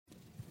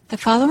The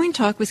following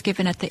talk was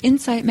given at the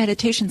Insight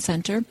Meditation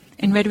Center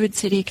in Redwood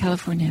City,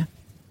 California.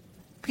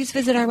 Please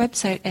visit our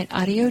website at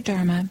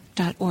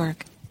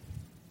audiodharma.org.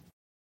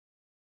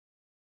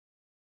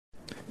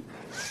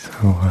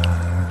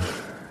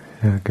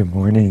 Good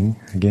morning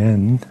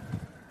again,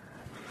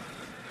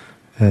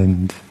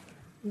 and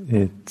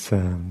it's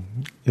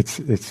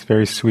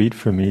very sweet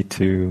for me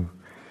to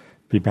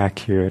be back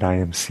here at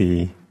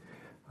IMC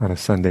on a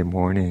Sunday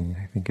morning.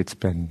 I think it's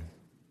been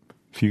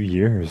a few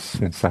years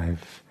since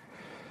I've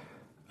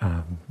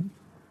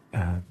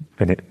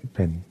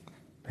been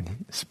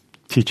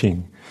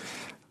teaching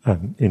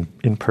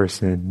in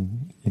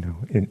person,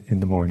 in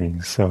the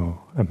morning. So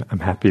I'm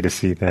happy to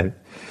see that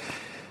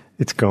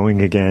it's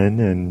going again,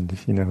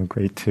 and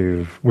great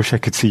to wish I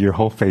could see your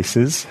whole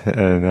faces,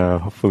 and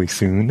hopefully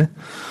soon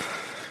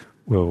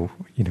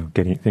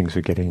things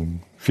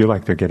feel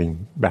like they're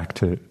getting back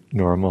to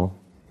normal,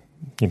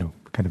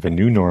 kind of a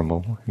new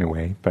normal in a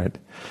way, but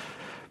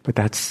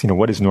that's,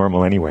 what is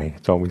normal anyway?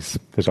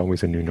 There's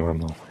always a new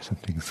normal or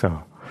something.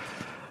 So,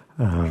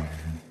 I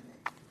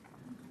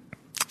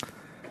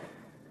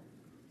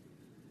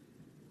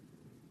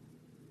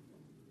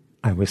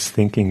was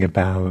thinking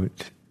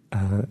about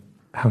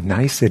how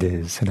nice it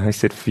is, how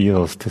nice it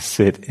feels to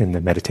sit in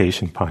the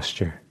meditation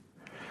posture.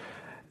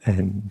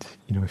 And,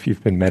 if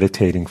you've been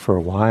meditating for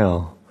a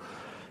while,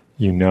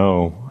 you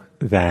know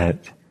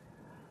that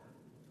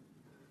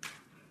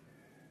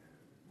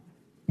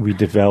we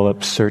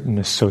develop certain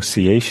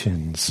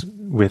associations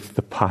with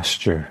the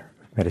posture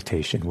of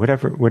meditation.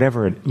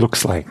 Whatever it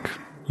looks like,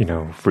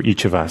 for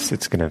each of us,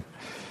 it's gonna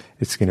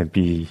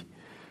be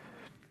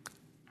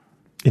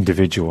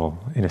individual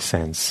in a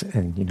sense,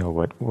 and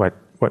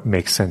what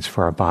makes sense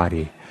for our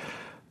body.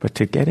 But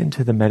to get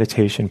into the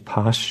meditation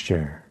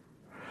posture,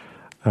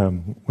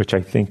 which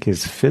I think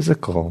is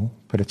physical,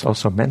 but it's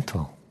also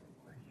mental.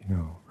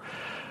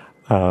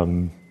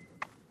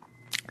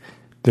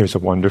 There's a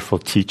wonderful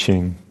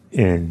teaching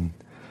in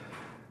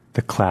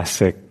the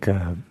classic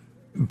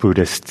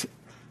Buddhist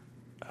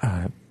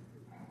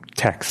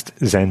text,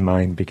 Zen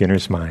Mind,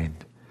 Beginner's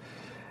Mind,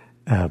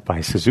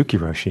 by Suzuki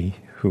Roshi,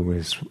 who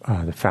was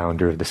the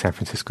founder of the San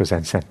Francisco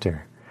Zen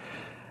Center.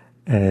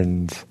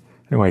 And I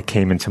don't know why it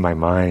came into my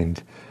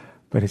mind,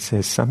 but it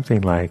says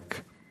something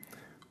like,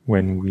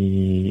 when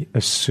we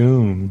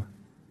assume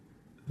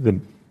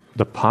the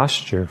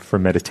posture for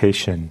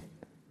meditation,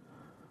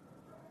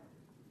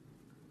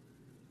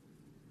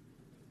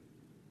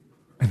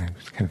 and I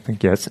just kind of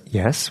think,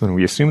 yes, when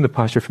we assume the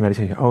posture for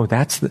meditation,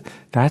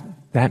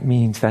 that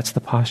means that's the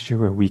posture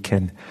where we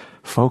can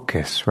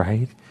focus,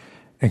 right?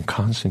 And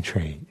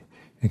concentrate,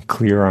 and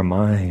clear our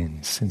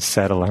minds, and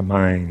settle our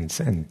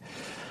minds.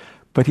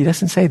 But he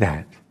doesn't say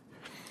that.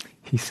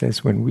 He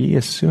says when we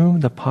assume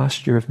the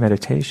posture of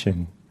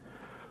meditation,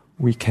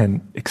 we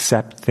can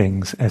accept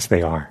things as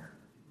they are.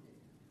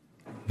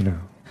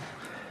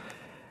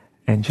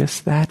 And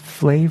just that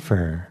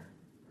flavor,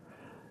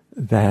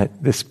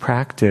 that this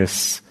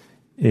practice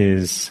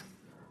is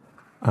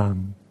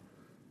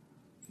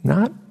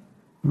not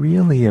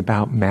really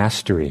about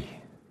mastery.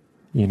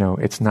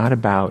 It's not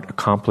about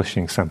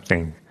accomplishing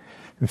something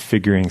and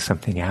figuring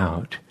something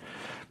out.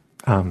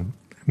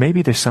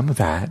 Maybe there's some of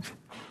that,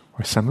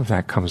 or some of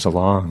that comes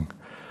along,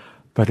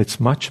 but it's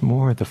much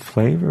more, the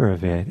flavor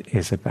of it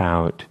is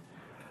about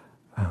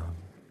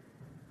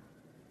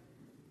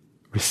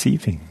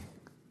receiving,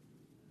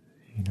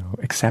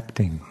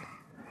 accepting.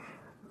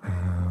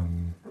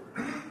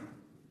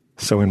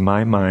 So in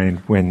my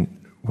mind, when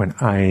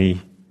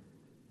I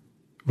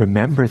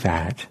remember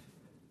that,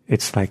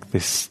 it's like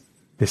this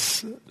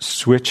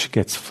switch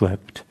gets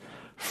flipped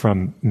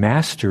from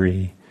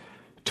mastery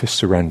to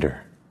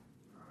surrender.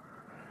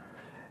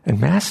 And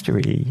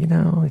mastery,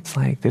 it's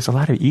like there's a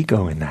lot of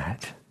ego in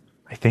that,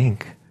 I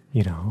think,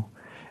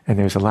 and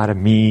there's a lot of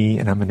me,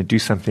 and I'm going to do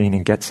something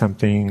and get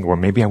something, or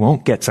maybe I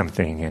won't get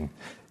something, and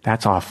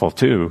that's awful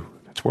too.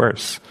 That's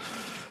worse.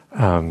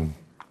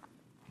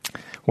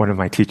 One of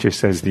my teachers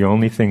says the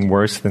only thing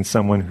worse than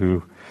someone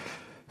who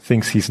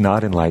thinks he's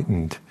not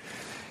enlightened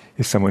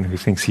is someone who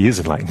thinks he is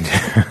enlightened.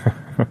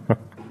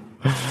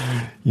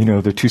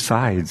 They're two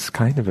sides,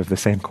 kind of the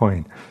same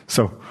coin.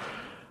 So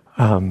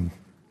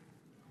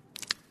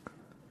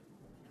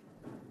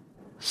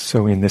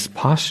in this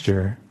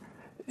posture,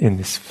 in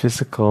this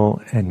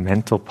physical and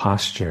mental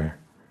posture,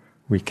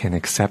 we can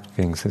accept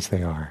things as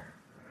they are.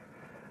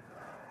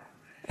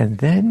 And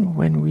then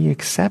when we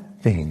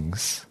accept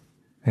things,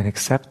 and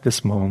accept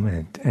this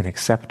moment, and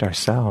accept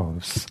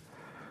ourselves,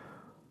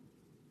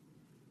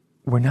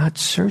 we're not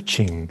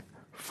searching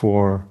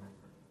for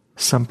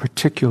some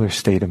particular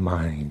state of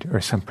mind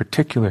or some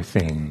particular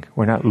thing.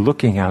 We're not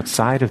looking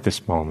outside of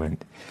this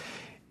moment,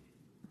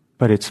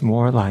 but it's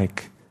more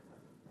like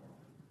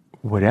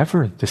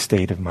whatever the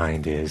state of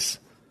mind is,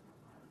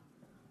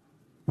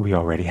 we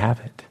already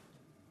have it.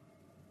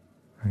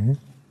 Right?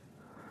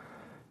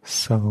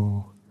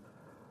 So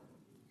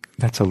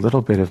that's a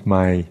little bit of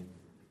my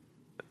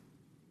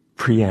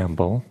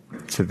preamble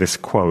to this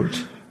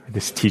quote,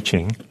 this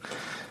teaching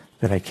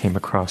that I came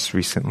across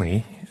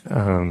recently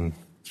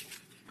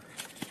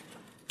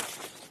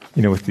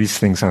with these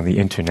things on the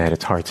internet,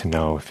 it's hard to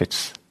know if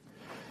it's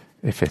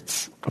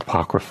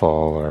apocryphal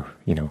or,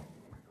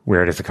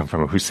 where does it come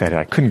from or who said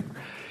it.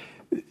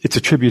 It's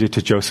attributed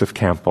to Joseph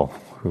Campbell,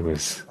 who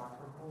was...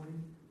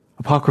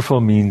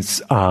 Apocryphal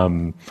means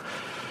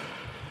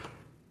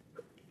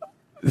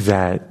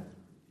that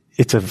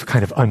it's of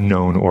kind of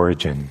unknown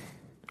origin.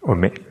 I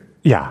think.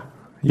 Yeah.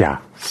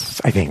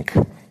 That's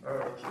interesting.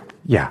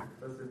 Yeah.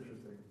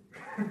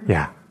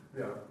 Yeah.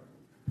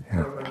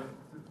 Yeah.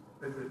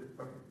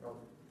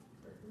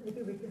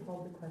 Maybe we could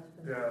hold the question.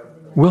 Yeah.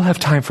 We'll have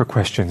time for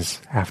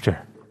questions after.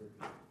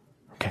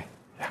 Okay.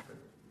 Yeah.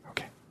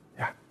 Okay.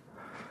 Yeah.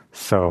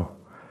 So,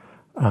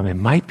 it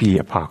might be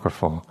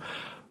apocryphal,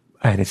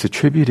 and it's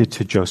attributed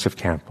to Joseph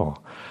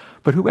Campbell.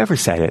 But whoever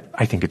said it,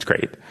 I think it's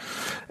great.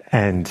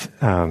 And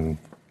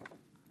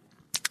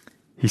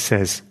he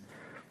says,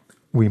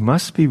 we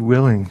must be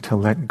willing to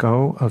let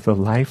go of the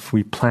life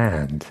we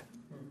planned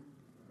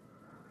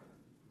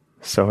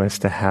so as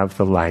to have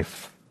the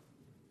life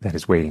that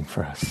is waiting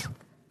for us.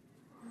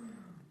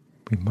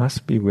 We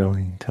must be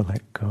willing to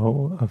let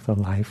go of the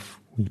life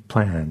we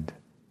planned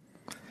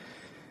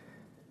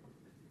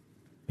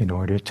in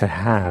order to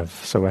have,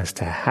 so as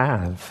to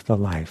have the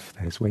life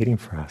that is waiting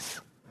for us.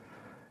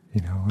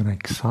 And I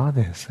saw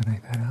this and I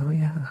thought, oh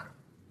yeah,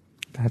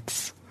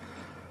 that's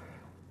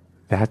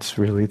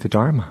really the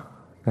Dharma.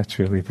 That's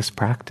really this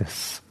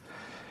practice.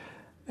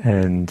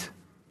 And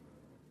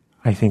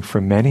I think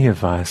for many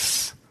of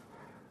us,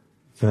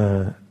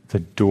 the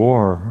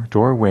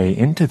doorway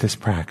into this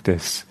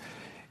practice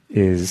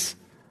is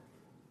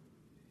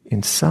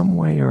in some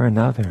way or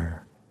another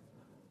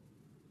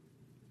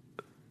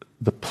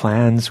the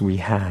plans we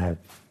had,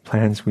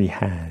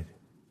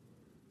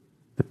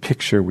 the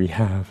picture we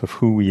have of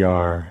who we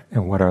are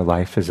and what our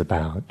life is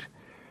about,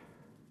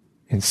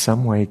 in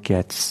some way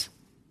gets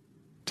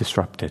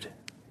disrupted,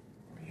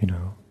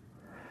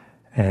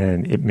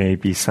 and it may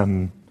be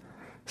some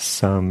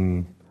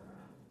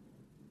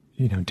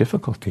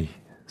difficulty,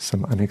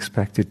 some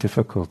unexpected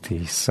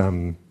difficulty,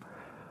 some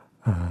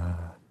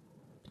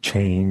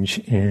change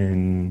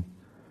in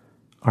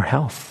our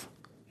health,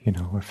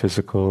 or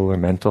physical or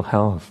mental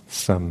health,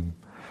 some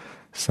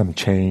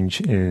change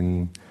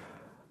in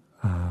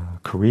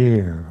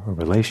career or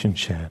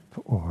relationship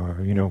or,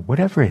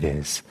 whatever it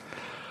is.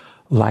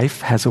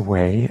 Life has a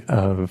way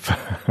of,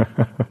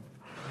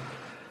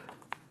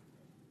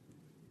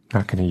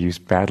 not going to use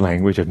bad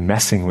language, of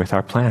messing with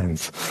our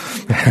plans.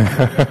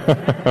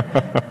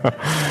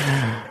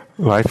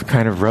 Life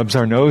kind of rubs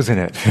our nose in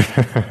it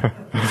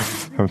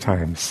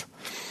sometimes.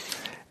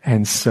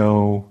 And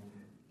so,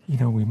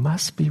 we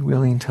must be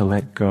willing to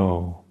let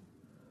go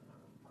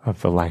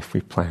of the life we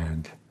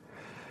planned.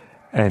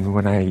 And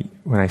when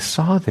I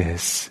saw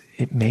this,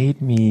 it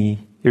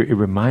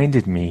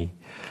reminded me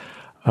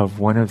of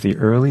one of the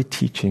early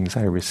teachings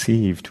I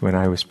received when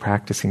I was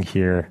practicing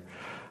here.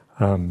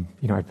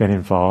 I've been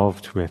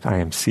involved with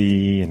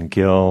IMC and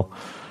Gil,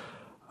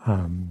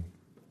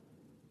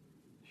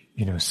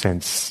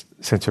 since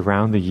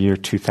around the year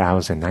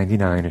 2000,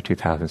 99 or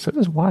 2000. So it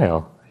was a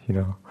while,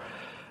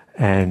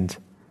 And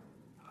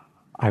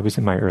I was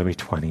in my early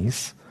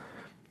 20s,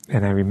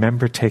 and I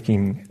remember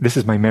this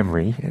is my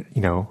memory,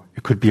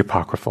 it could be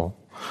apocryphal,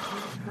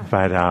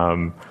 but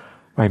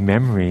my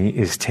memory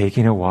is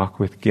taking a walk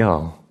with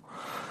Gil,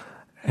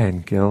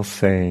 and Gil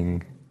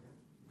saying,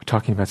 we're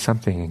talking about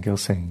something, and Gil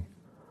saying,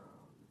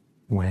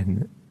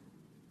 when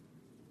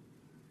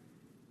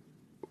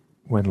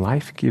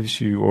life gives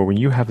you, or when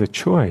you have the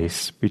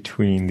choice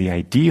between the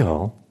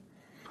ideal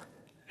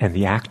and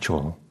the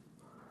actual,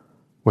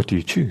 what do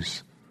you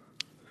choose?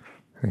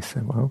 And I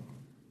said, well,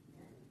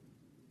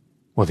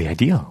 the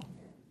ideal.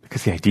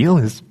 Because the ideal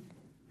is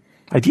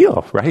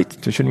ideal, right?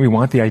 Shouldn't we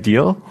want the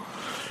ideal?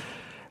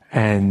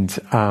 And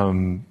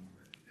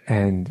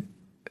in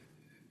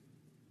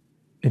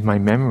my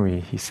memory,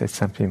 he said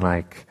something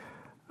like,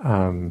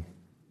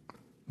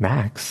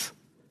 Max,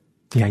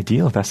 the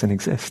ideal doesn't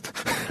exist.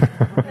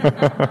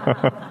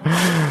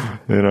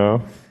 And I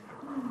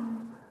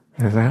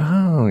was like,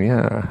 oh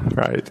yeah,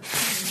 right.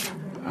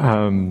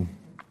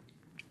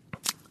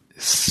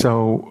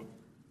 So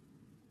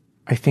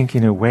I think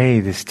in a way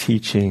this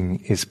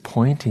teaching is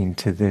pointing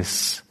to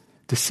this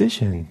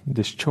decision,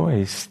 this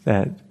choice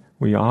that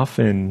we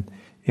often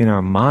in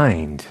our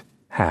mind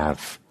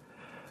have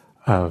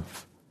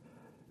of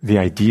the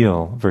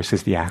ideal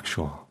versus the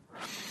actual.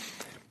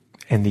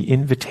 And the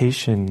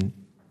invitation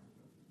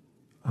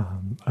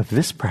of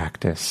this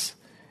practice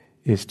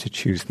is to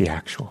choose the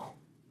actual,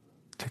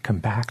 to come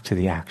back to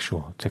the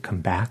actual, to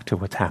come back to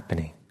what's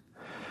happening.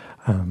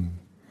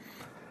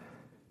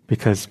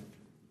 Because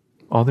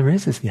all there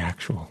is the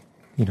actual,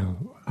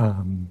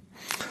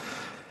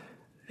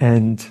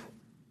 and,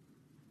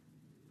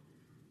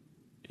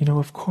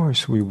 of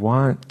course we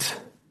want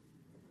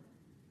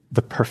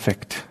the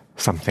perfect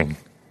something,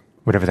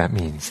 whatever that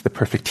means, the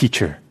perfect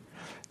teacher,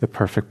 the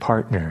perfect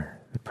partner,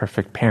 the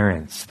perfect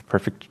parents, the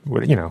perfect,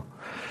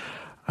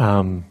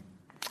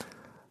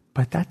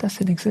 but that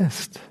doesn't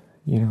exist.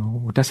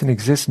 It doesn't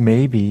exist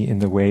maybe in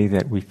the way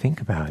that we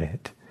think about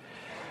it.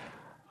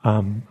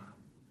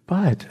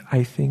 But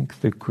I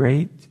think the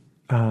great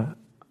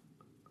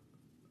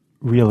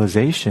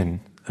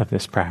realization of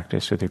this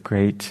practice, or the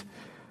great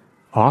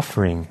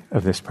offering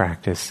of this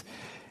practice,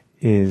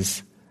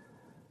 is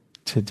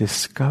to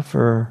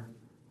discover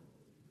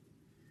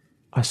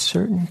a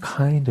certain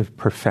kind of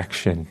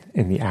perfection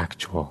in the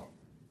actual,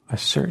 a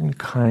certain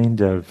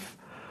kind of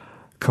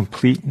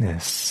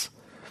completeness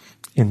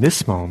in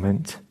this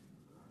moment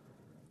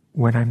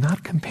when I'm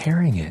not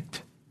comparing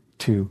it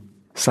to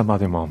some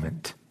other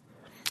moment.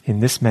 In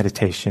this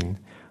meditation,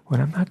 when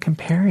I'm not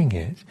comparing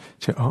it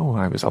to,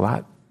 I was a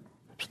lot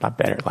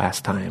better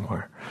last time,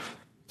 or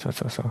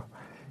so.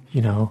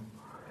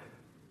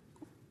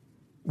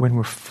 When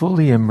we're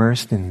fully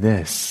immersed in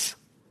this,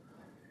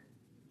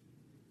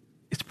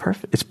 it's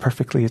perfect. It's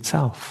perfectly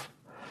itself.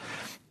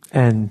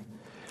 And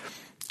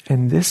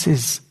this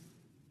is,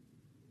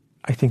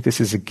 I think this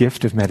is a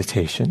gift of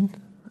meditation,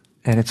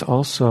 and it's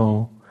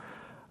also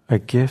a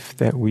gift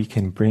that we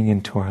can bring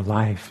into our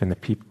life and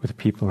with the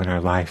people in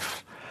our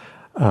life,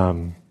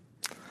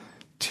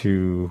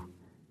 to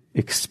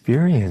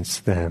experience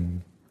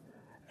them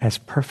as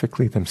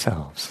perfectly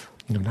themselves,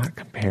 not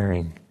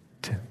comparing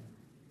to.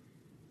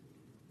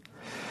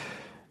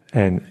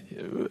 And,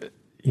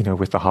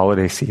 with the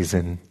holiday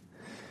season,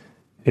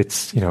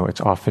 it's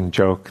often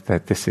joked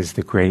that this is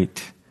the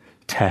great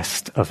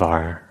test of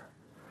our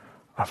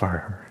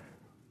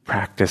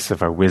practice,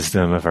 of our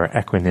wisdom, of our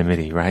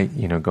equanimity, right?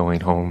 Going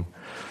home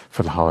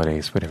for the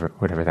holidays,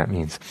 whatever that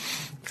means.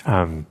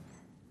 And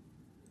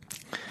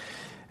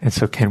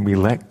so can we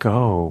let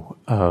go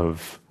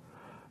of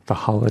the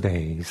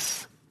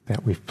holidays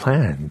that we've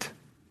planned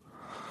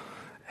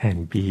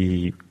and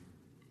be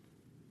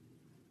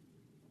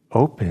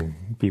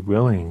open, be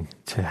willing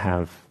to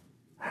have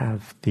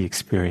the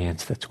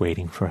experience that's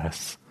waiting for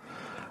us?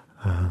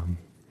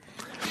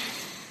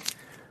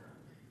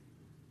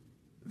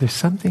 There's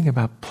something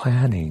about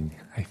planning,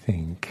 I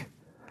think.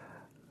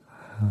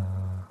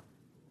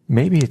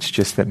 Maybe it's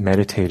just that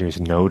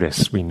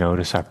meditators we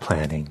notice our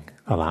planning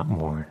a lot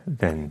more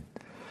than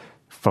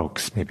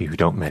folks maybe who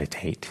don't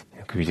meditate.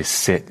 We just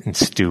sit and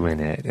stew in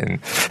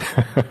it.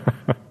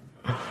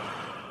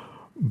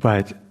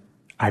 But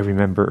I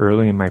remember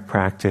early in my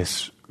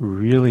practice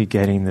really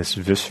getting this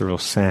visceral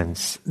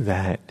sense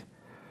that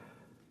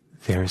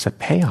there's a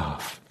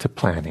payoff to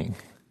planning.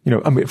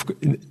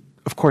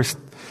 Of course,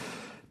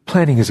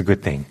 planning is a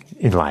good thing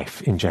in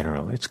life in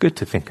general. It's good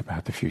to think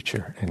about the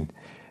future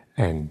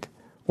and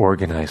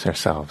organize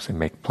ourselves and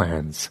make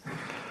plans.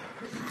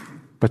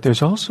 But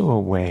there's also a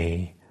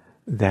way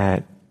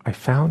that I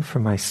found for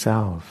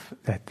myself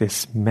that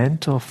this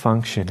mental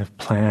function of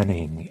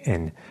planning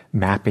and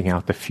mapping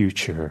out the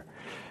future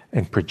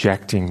and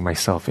projecting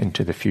myself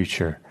into the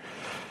future,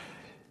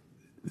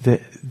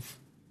 that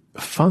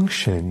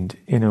functioned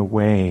in a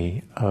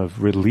way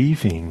of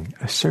relieving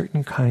a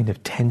certain kind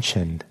of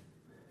tension,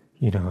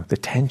 the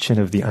tension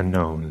of the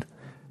unknown,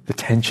 the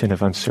tension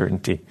of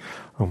uncertainty.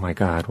 Oh my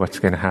God, what's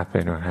going to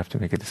happen? Or I have to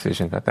make a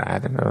decision about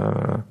that.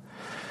 And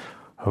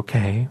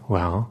okay,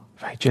 well,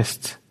 if I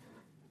just,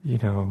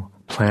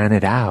 plan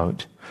it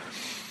out.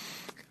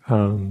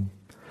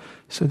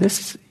 So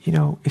this,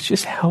 it's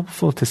just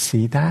helpful to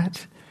see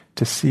that,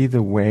 to see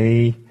the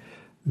way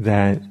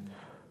that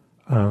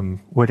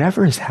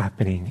whatever is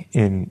happening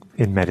in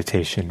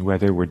meditation,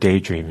 whether we're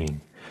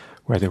daydreaming,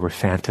 whether we're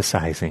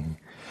fantasizing,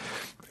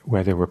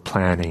 whether we're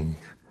planning,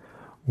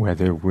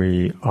 whether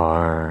we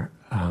are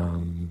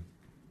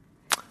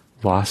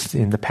lost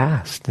in the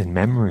past, in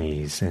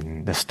memories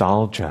and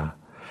nostalgia,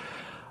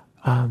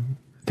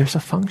 there's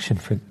a function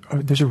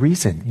there's a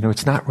reason.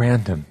 It's not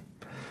random.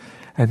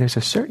 And there's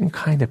a certain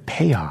kind of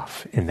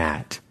payoff in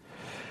that.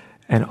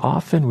 And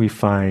often I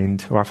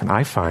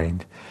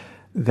find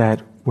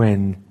that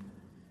when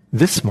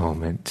this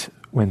moment,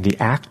 when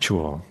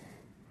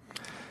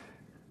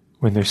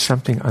there's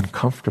something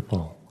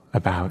uncomfortable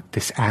about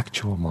this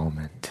actual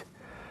moment,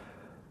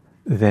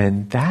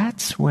 then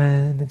that's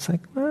when it's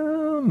like,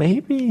 well,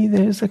 maybe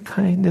there's a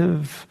kind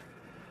of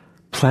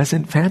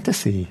pleasant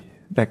fantasy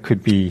that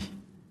could be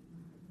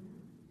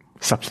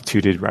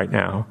substituted right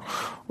now.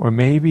 Or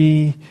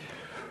maybe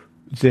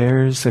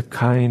there's a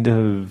kind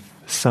of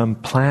some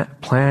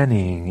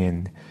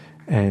planning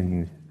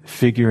and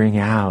figuring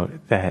out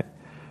that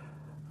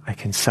I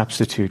can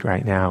substitute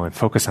right now and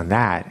focus on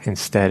that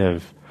instead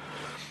of,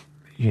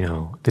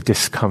 the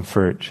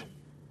discomfort,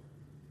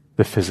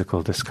 the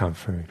physical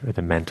discomfort or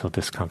the mental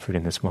discomfort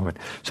in this moment.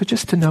 So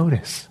just to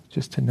notice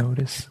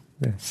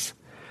this.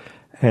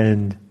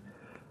 And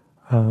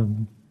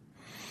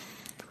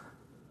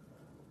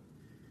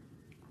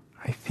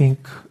I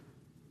think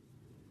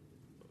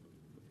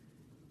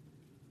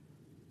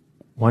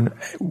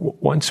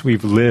once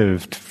we've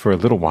lived for a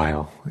little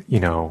while,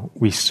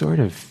 we sort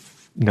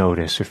of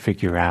notice or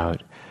figure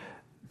out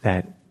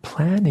that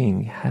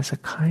planning has a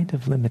kind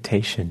of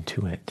limitation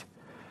to it.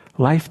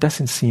 Life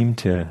doesn't seem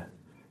to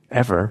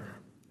ever,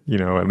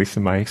 at least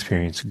in my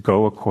experience,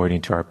 go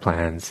according to our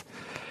plans.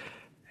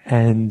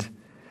 And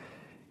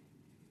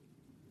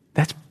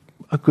that's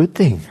a good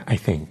thing, I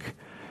think,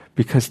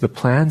 because the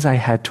plans I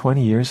had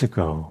 20 years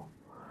ago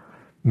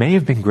may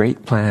have been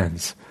great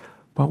plans,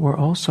 but were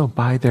also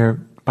by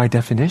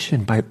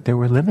definition, they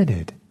were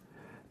limited.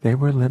 They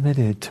were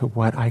limited to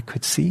what I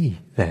could see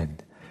then,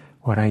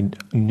 what I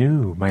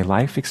knew, my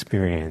life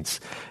experience.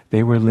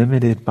 They were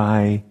limited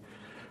by,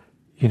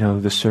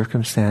 the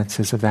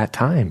circumstances of that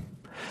time.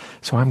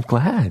 So I'm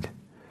glad,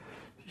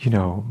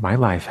 my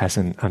life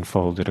hasn't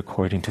unfolded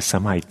according to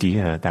some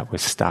idea that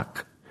was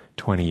stuck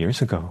 20 years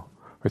ago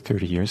or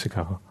 30 years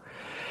ago.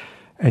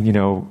 And,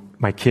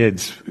 my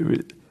kids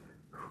who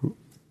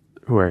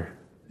are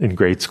in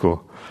grade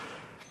school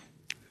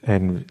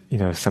and,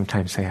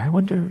 sometimes say, I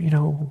wonder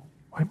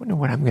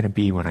what I'm going to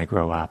be when I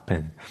grow up.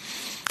 And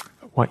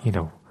what,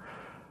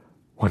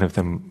 one of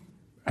them,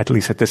 at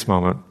least at this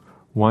moment,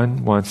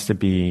 one wants to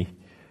be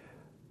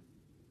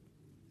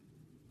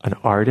an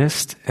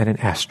artist and an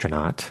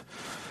astronaut,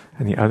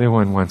 and the other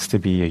one wants to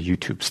be a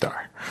YouTube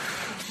star.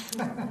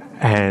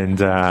 And,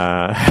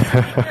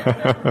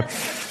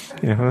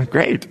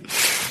 great.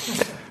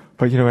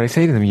 But what I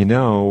say to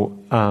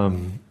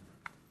them,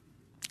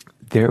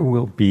 there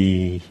will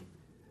be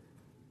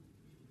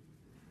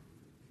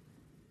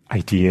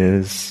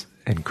ideas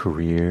and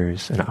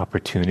careers and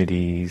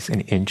opportunities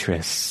and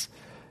interests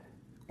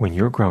when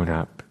you're grown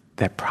up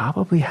that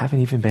probably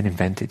haven't even been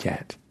invented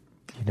yet,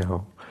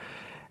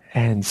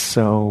 And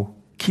so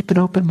keep an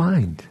open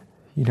mind,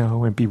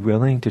 and be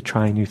willing to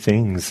try new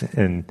things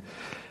and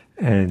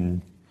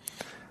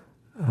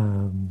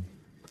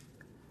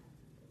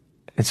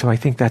so I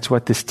think that's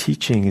what this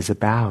teaching is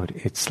about.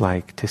 It's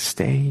like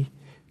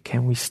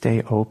can we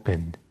stay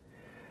open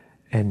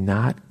and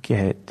not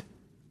get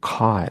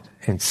caught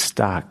and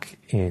stuck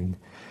in,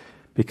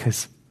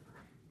 because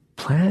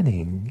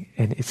planning,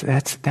 and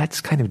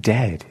that's kind of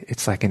dead.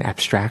 It's like an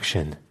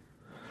abstraction.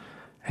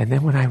 And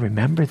then when I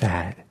remember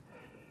that,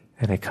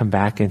 and I come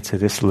back into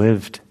this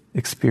lived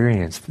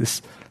experience,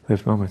 this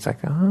lived moment, it's like,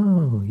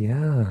 oh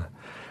yeah,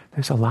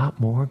 there's a lot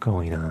more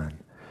going on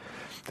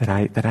that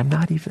I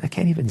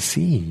can't even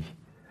see.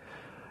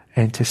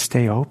 And to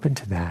stay open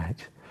to that.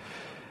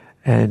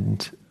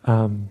 And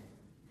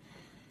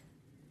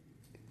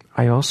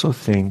I also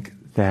think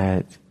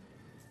that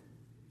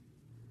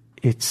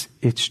it's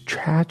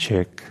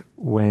tragic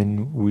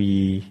when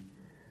we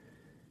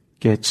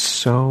get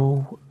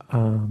so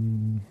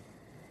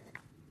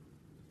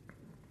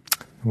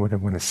what I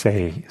want to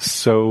say,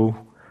 so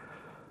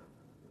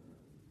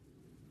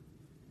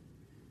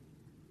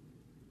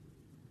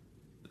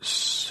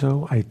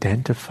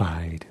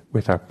identified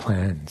with our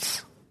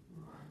plans,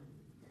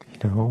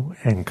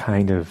 and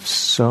kind of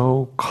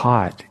so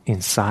caught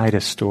inside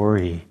a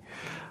story.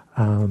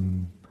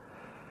 In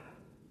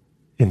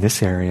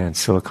this area in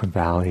Silicon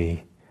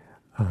Valley,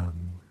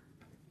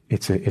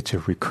 it's a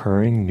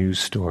recurring news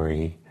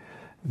story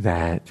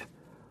that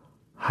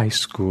high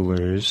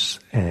schoolers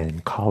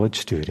and college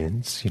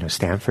students,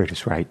 Stanford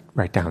is right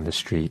down the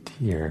street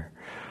here,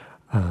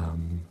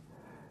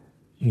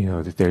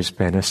 that there's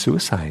been a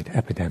suicide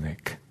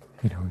epidemic,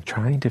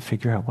 trying to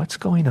figure out what's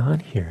going on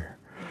here.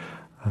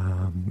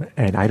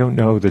 And I don't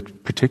know the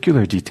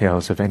particular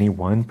details of any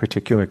one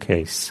particular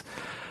case,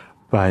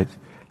 but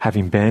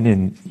having been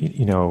in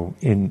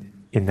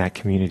that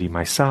community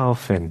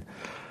myself, and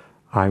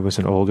I was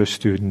an older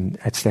student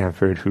at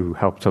Stanford who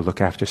helped to look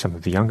after some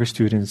of the younger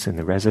students in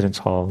the residence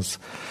halls,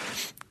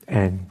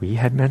 and we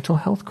had mental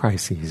health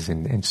crises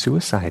and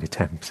suicide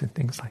attempts and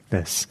things like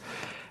this.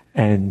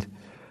 And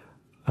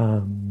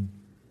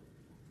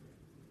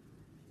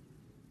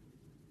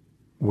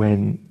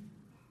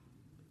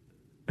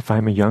if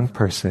I'm a young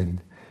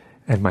person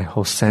and my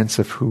whole sense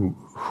of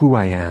who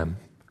I am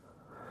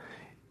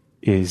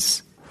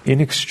is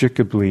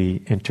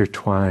inextricably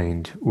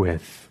intertwined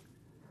with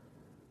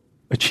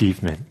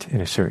achievement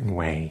in a certain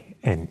way,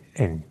 and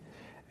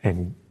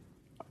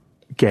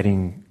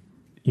getting,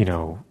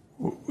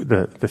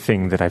 the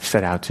thing that I've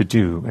set out to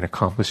do and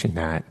accomplishing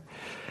that,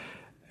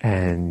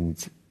 and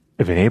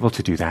I've been able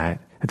to do that,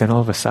 and then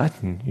all of a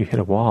sudden you hit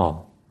a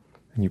wall,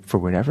 and for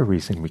whatever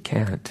reason we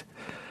can't.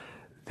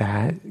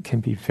 That can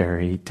be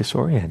very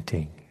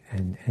disorienting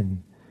and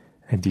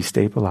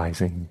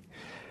destabilizing.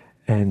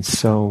 And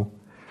so,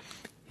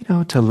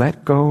 to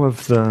let go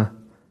of to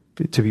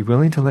be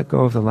willing to let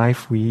go of the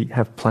life we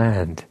have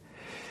planned,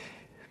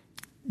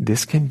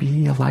 this can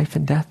be a life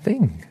and death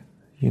thing.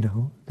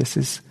 This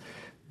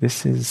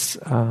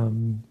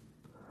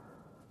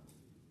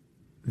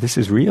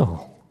is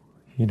real.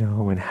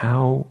 And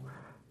how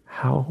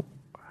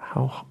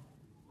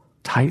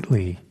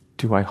tightly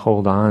do I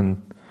hold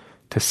on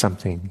to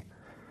something,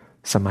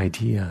 some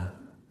idea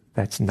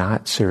that's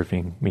not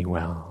serving me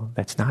well,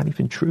 that's not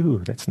even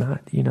true, that's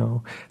not,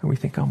 and we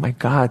think, oh my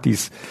God,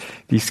 these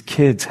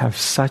kids have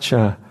such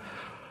a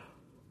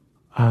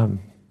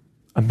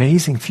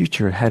amazing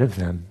future ahead of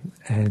them,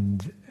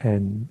 and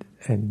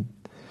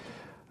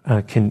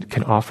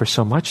can offer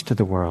so much to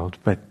the world,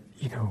 but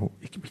we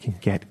can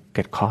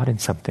get caught in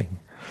something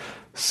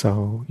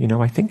So,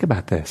 I think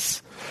about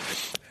this.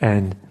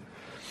 And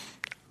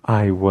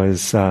I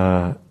was,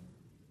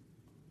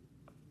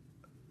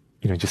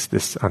 just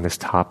this, on this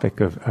topic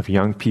of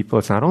young people.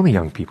 It's not only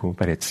young people,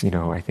 but it's,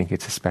 I think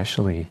it's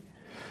especially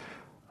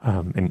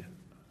an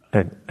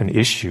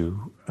issue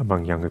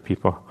among younger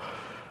people,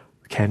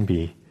 can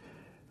be.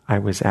 I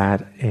was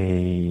at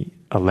a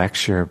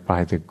lecture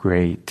by the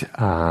great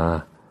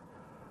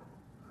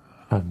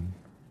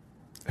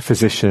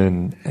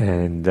physician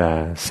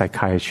and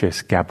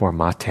psychiatrist Gabor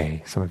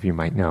Mate. Some of you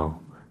might know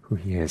who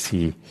he is.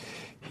 He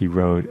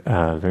wrote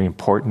a very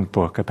important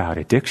book about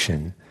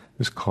addiction. It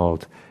was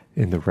called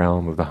In the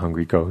Realm of the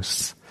Hungry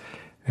Ghosts.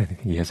 And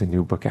he has a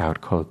new book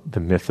out called The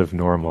Myth of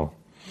Normal.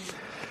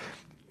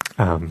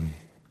 And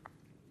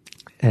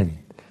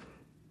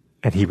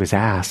he was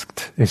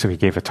asked, and so he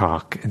gave a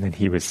talk, and then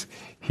he was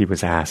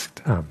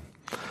asked,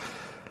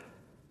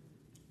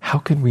 how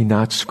can we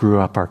not screw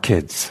up our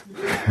kids?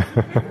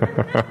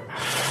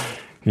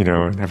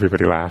 And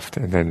everybody laughed,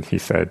 and then he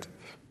said,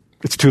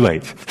 it's too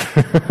late.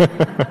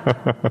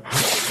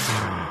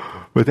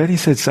 But then he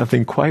said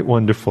something quite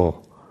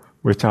wonderful,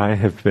 which I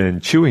have been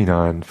chewing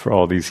on for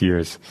all these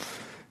years.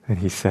 And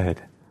he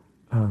said,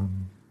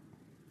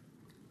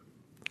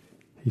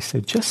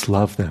 just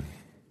love them.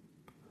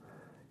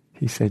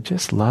 He said,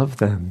 just love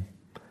them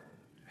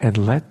and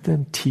let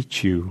them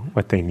teach you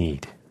what they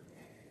need.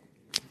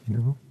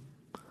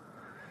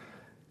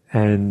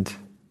 And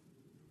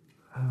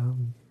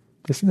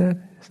isn't that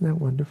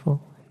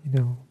wonderful?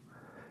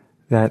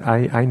 That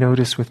I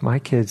notice with my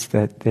kids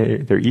that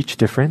they're each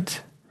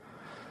different.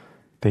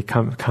 They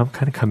come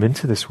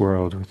into this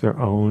world with their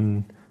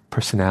own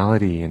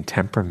personality and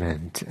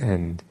temperament,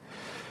 and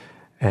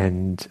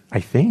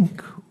I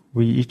think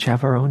we each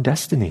have our own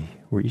destiny.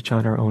 We're each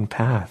on our own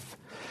path.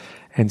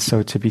 And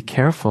so to be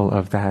careful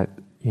of that,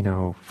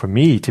 for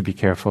me to be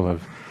careful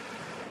of,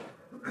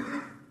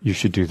 you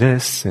should do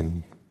this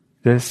and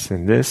this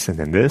and this and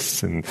then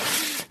this and,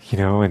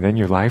 and then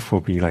your life will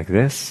be like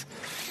this,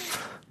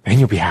 then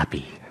you'll be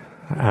happy.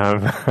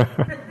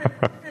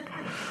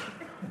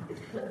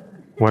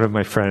 One of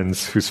my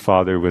friends whose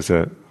father was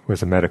a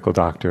medical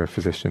doctor, a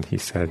physician, he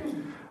said,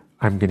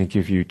 I'm going to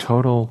give you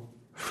total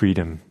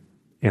freedom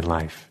in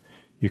life.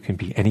 You can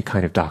be any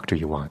kind of doctor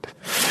you want.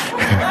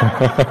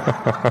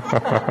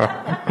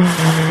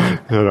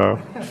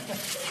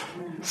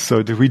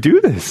 So do we do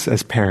this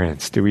as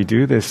parents? Do we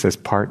do this as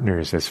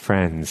partners, as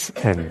friends?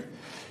 And,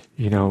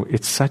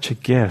 it's such a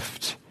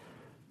gift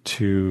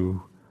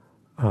to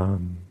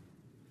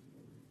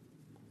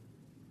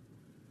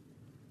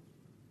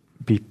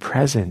be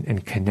present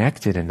and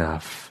connected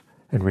enough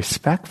and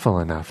respectful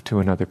enough to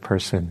another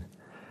person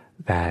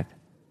that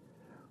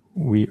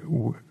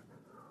we're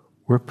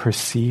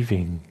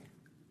perceiving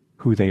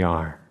who they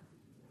are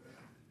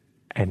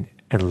and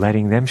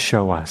letting them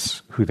show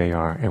us who they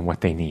are and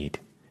what they need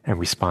and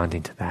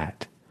responding to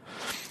that.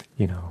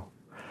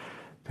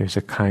 There's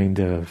a kind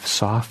of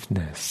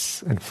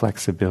softness and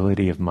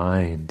flexibility of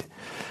mind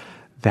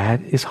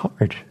that is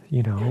hard.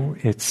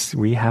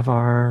 We have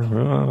our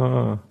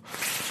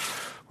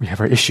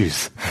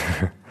issues.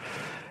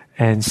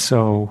 And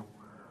so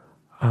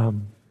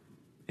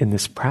in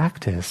this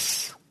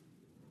practice,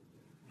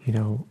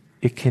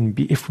 it can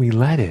be, if we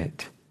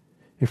let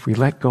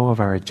go of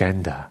our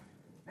agenda,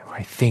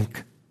 I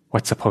think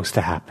what's supposed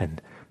to happen,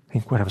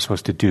 think what I'm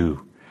supposed to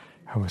do,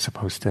 how I'm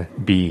supposed to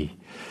be.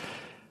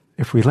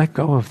 If we let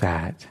go of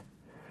that,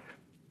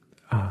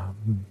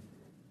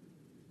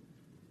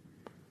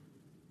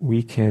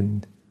 we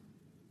can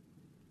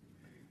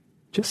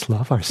just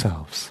love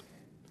ourselves,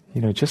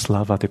 just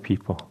love other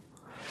people,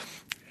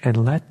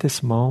 and let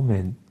this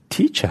moment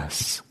teach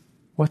us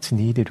what's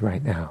needed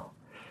right now.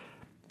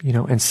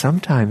 And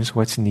sometimes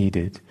what's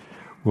needed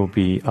will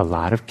be a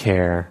lot of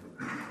care,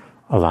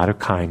 a lot of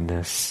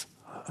kindness,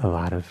 a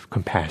lot of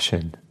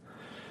compassion.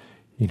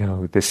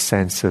 This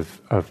sense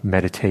of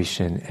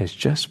meditation as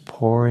just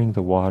pouring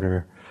the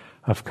water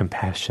of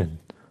compassion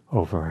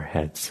over our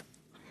heads.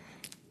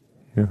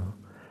 And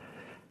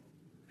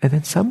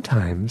then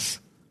sometimes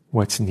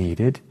what's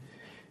needed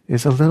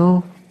is a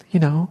little,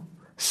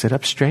 sit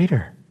up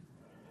straighter.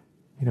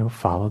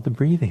 Follow the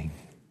breathing.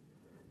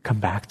 Come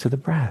back to the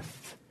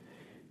breath.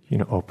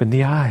 Open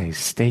the eyes,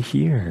 stay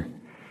here.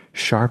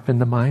 Sharpen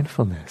the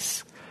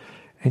mindfulness.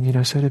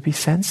 And, so to be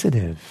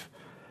sensitive,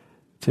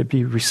 to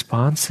be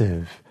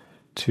responsive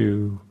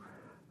to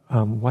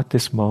what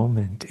this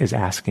moment is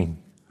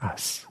asking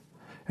us.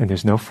 And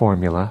there's no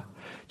formula,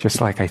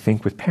 just like I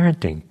think with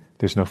parenting,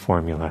 there's no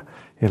formula.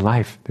 In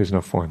life, there's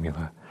no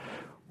formula.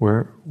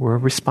 We're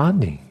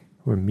responding.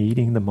 We're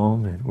meeting the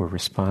moment. We're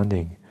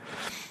responding.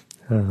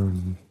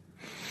 And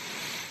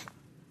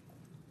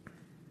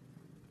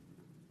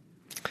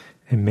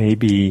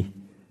maybe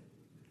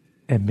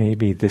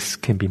this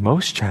can be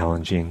most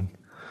challenging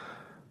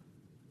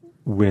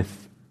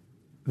with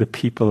the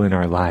people in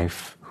our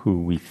life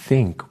who we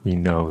think we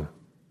know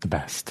the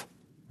best.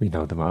 We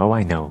know them. Oh,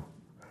 I know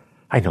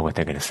what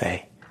they're going to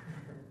say.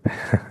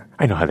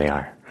 I know how they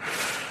are.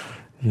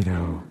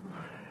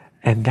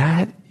 And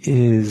that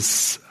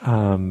is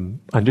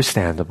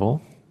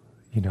understandable,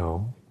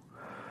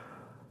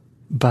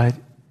 but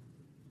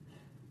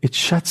it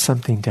shuts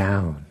something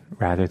down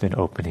rather than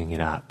opening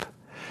it up.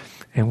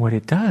 And what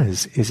it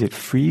does is it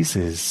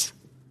freezes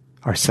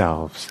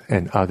ourselves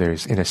and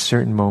others in a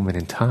certain moment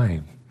in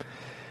time.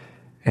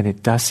 And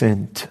it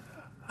doesn't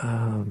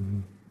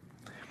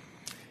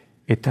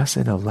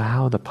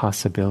allow the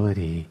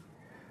possibility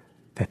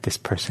that this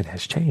person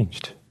has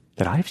changed,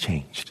 that I've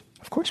changed.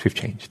 Of course we've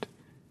changed,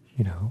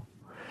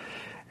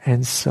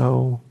 And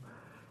so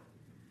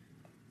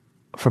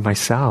for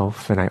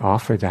myself, and I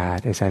offer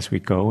that as we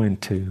go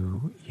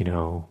into,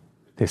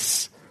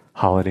 this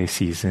holiday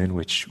season,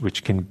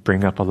 which can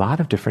bring up a lot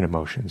of different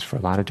emotions for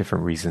a lot of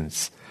different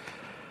reasons.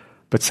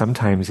 But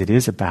sometimes it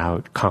is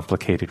about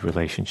complicated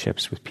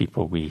relationships with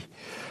people we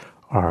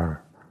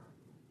are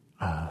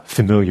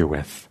familial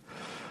with.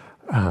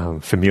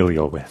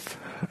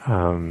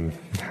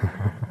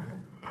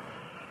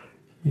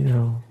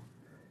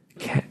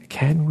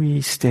 Can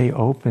we stay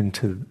open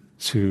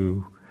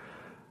to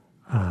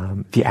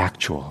the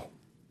actual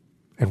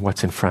and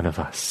what's in front of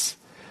us,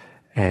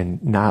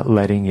 and not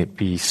letting it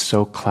be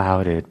so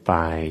clouded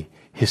by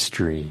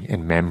history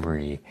and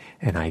memory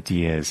and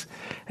ideas?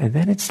 And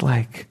then it's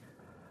like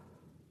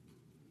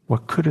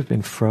what could have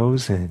been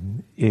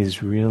frozen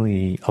is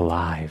really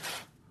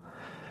alive.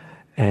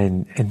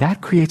 And that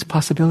creates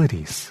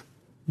possibilities,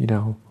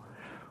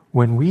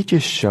 When we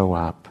just show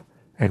up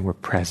and we're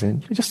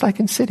present, just like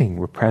in sitting,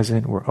 we're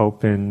present, we're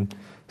open,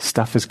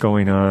 stuff is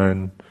going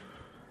on,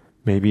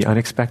 maybe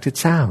unexpected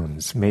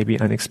sounds, maybe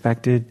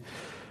unexpected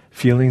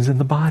feelings in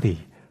the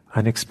body,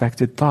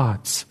 unexpected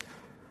thoughts.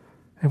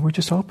 And we're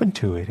just open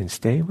to it and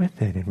stay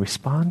with it and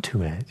respond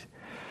to it.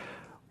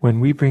 When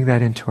we bring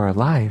that into our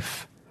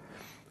life,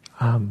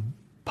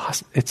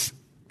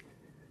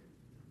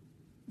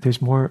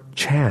 there's more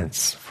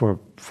chance for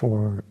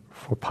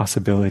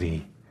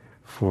possibility,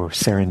 for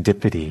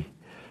serendipity,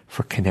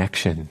 for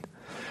connection.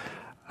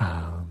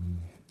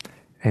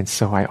 And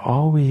so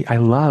I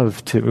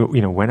love to,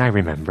 when I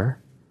remember,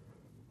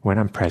 when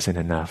I'm present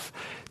enough,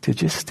 to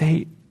just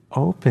stay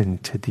open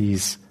to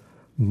these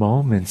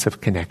moments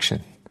of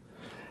connection.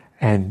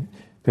 And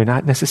they're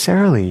not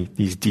necessarily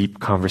these deep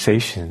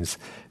conversations.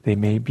 They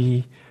may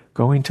be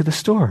going to the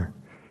store,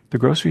 the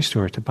grocery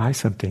store, to buy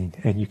something,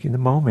 and in the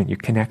moment you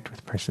connect with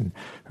the person,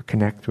 or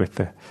connect with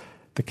the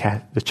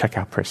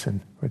checkout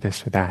person, or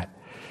this or that.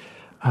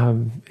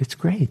 It's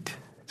great.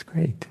 It's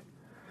great.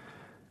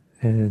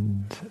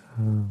 And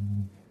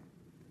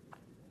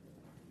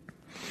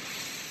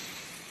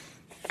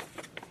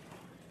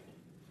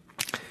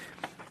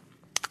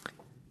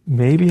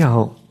maybe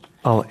I'll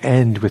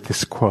end with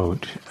this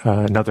quote,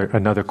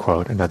 another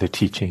quote, another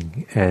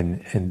teaching,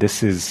 and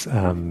this is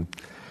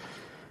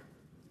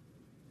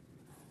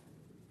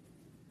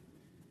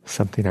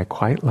something I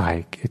quite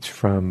like. It's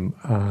from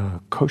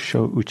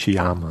Kosho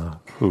Uchiyama,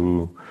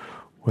 who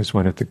was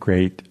one of the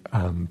great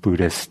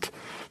Buddhist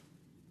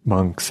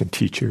monks and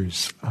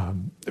teachers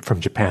from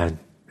Japan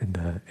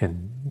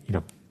in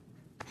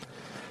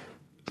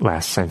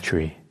last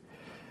century.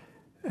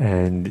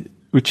 And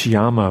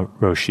Uchiyama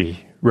Roshi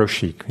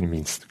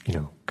means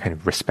kind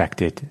of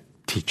respected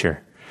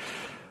teacher.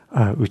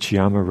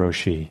 Uchiyama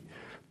Roshi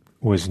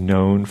was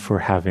known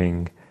for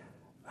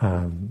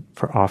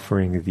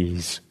offering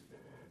these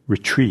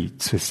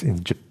retreats.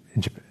 In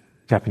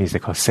Japanese they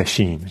call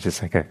sesshin, which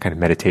is like a kind of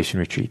meditation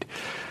retreat.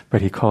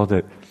 But he called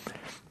it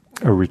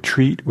a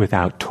retreat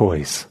without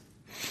toys.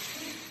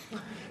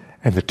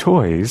 And the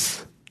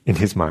toys, in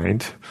his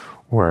mind,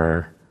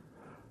 were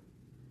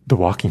the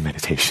walking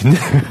meditation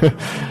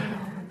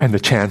and the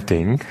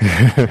chanting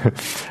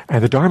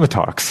and the Dharma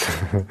talks.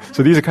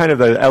 So these are kind of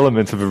the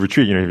elements of a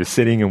retreat. You're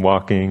sitting and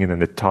walking, and then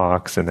the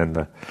talks, and then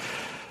the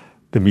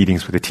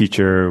meetings with the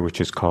teacher, which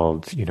is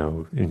called,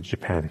 in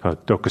Japan,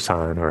 called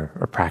dokusan,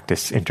 or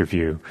practice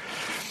interview,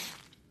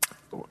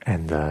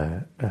 and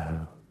the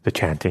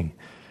chanting.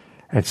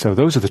 And so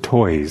those are the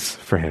toys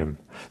for him.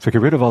 So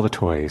get rid of all the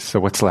toys. So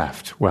what's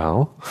left?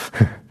 Well,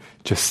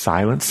 just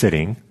silent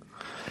sitting,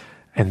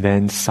 and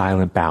then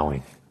silent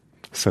bowing.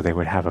 So they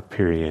would have a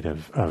period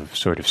of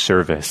sort of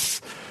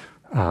service,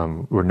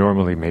 where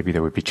normally maybe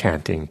there would be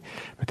chanting,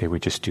 but they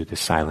would just do the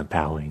silent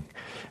bowing.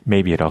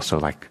 Maybe it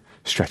also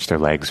stretch their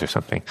legs or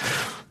something.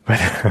 But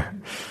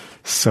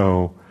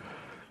so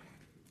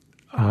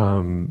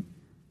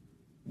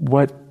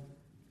what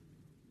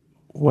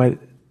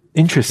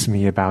interests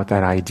me about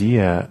that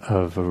idea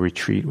of a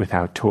retreat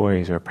without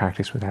toys, or a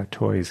practice without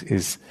toys,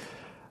 is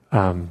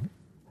that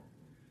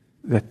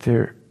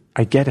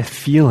I get a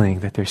feeling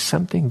that there's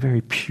something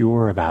very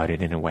pure about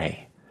it in a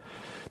way.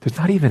 There's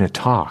not even a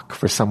talk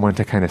for someone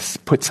to kind of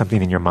put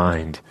something in your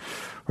mind,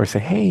 or say,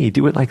 hey,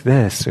 do it like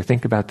this, or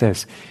think about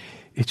this.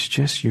 It's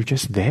just, you're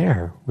just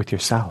there with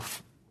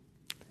yourself,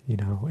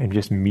 and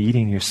just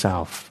meeting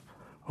yourself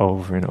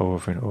over and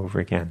over and over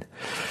again.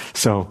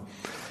 So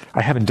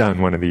I haven't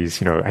done one of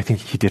these, I think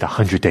he did a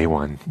 100-day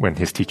one when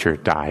his teacher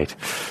died.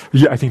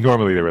 Yeah, I think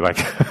normally they were like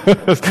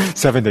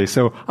 7 days.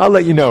 So I'll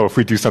let you know if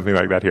we do something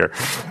like that here.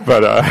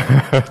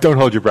 But don't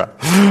hold your breath.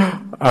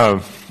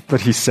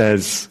 But he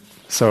says,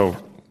 so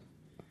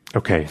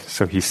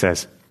he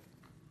says,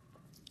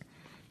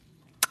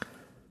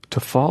 to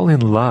fall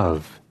in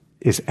love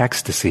is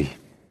ecstasy,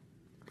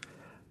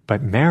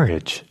 but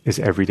marriage is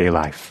everyday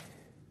life.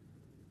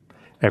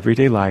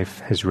 Everyday life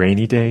has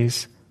rainy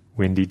days,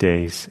 windy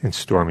days, and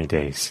stormy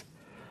days.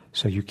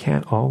 So you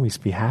can't always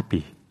be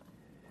happy.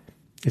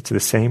 It's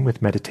the same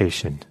with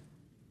meditation.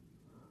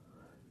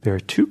 There are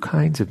two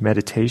kinds of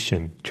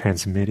meditation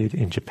transmitted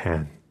in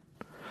Japan.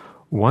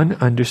 One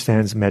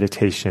understands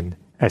meditation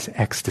as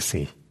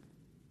ecstasy,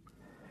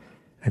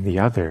 and the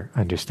other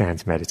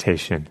understands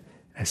meditation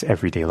as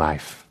everyday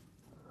life.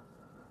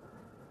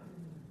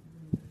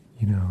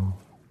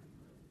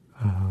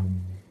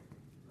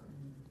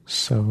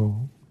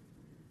 So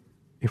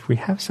if we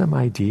have some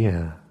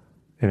idea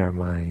in our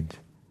mind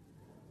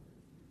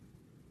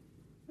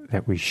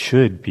that we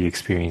should be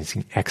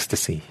experiencing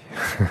ecstasy,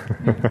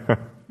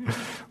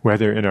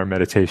 whether in our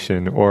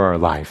meditation or our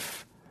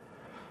life,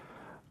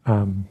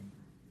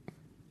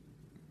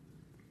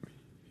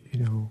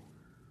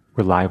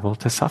 we're liable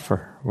to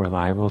suffer. We're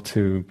liable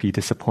to be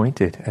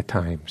disappointed at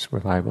times.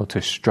 We're liable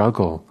to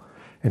struggle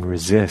and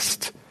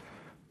resist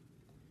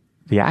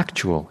the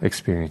actual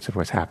experience of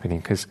what's happening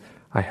because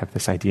I have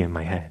this idea in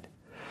my head.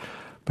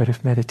 But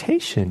if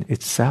meditation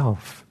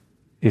itself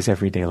is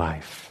everyday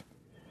life,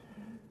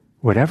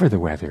 whatever the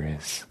weather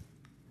is,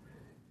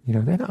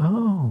 then,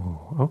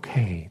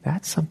 okay,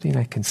 that's something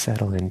I can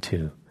settle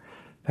into.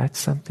 That's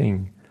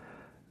something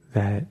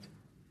that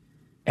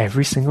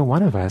every single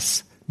one of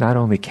us not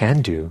only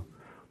can do,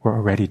 we're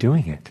already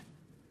doing it.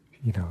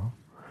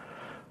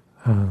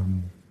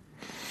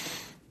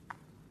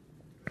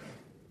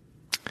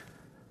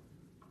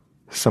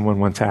 Someone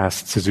once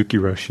asked Suzuki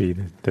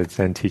Roshi, the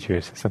Zen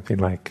teacher, something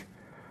like,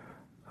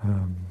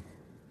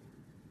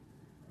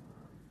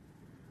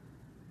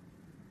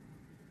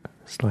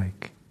 it's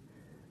like,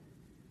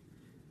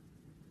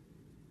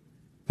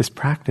 this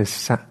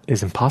practice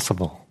is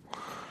impossible.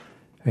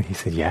 And he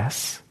said,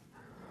 yes.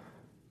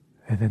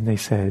 And then they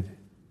said,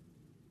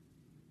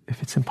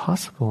 if it's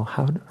impossible,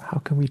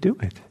 how can we do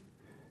it?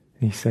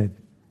 And he said,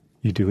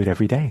 you do it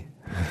every day.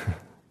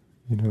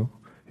 You're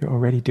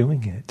already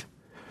doing it.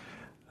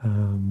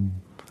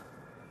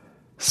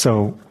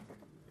 So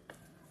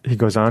he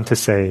goes on to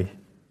say,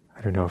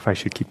 I don't know if I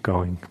should keep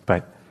going,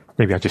 but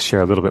maybe I'll just share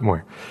a little bit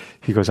more.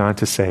 He goes on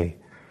to say,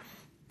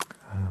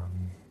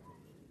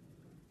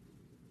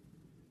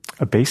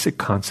 a basic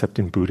concept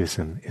in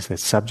Buddhism is that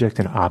subject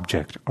and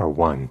object are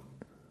one.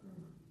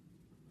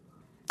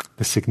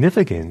 The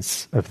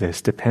significance of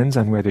this depends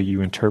on whether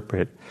you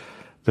interpret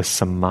the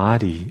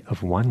samadhi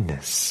of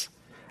oneness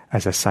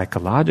as a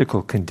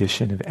psychological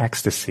condition of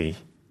ecstasy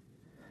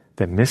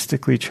that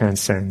mystically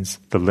transcends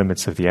the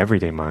limits of the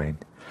everyday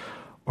mind,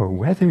 or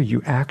whether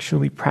you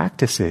actually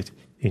practice it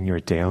in your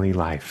daily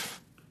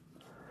life.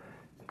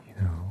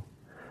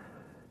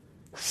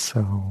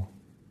 So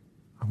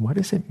what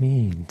does it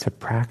mean to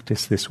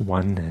practice this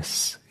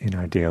oneness in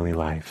our daily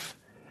life?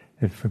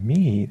 And for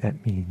me,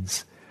 that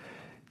means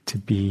to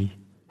be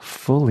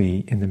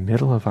fully in the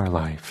middle of our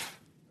life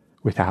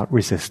without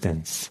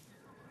resistance,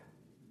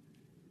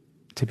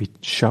 to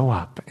show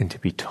up and to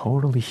be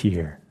totally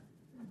here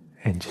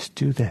and just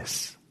do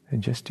this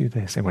and just do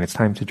this. And when it's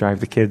time to drive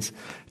the kids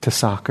to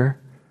soccer,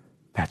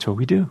 that's what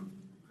we do.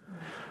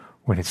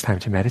 When it's time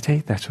to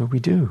meditate, that's what we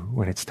do.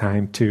 When it's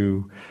time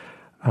to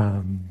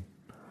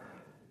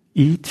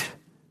eat,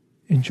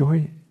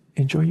 enjoy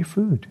your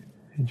food.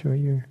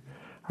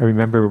 I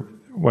remember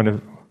one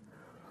of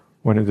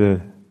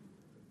the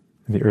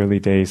in the early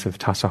days of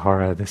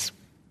Tassajara, this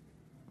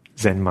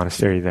Zen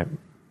monastery that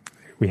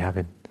we have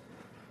in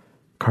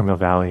Carmel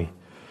Valley,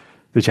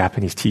 the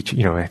Japanese teacher,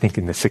 I think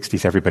in the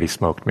 60s everybody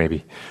smoked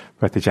maybe,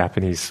 but the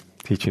Japanese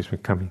teachers were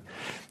coming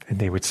and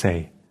they would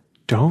say,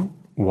 don't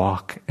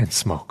walk and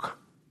smoke.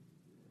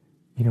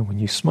 When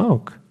you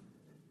smoke,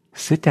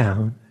 sit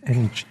down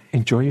and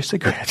enjoy your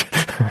cigarette.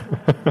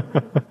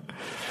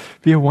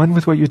 Be at one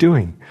with what you're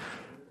doing.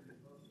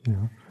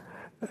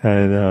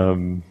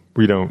 And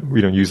we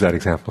don't use that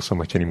example so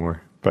much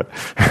anymore. But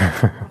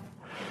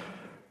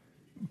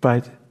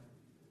but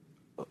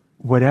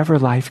whatever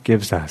life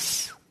gives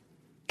us,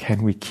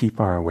 can we keep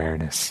our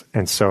awareness?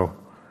 And so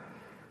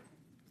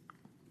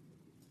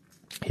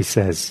he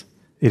says,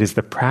 it is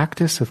the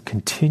practice of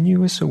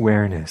continuous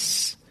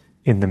awareness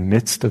in the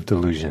midst of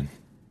delusion,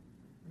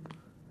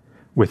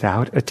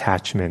 without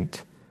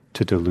attachment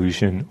to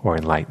delusion or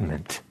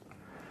enlightenment.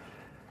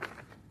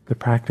 The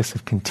practice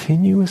of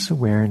continuous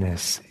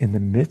awareness in the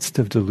midst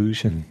of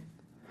delusion.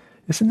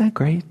 Isn't that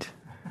great?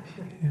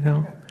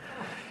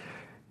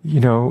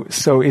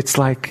 So it's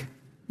like,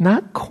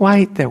 not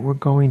quite that we're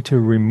going to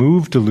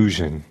remove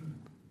delusion.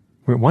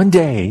 One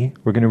day,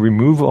 we're going to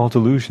remove all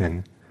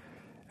delusion,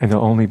 and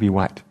there'll only be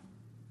what?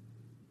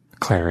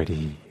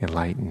 Clarity,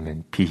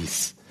 enlightenment,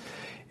 peace.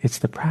 It's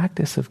the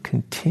practice of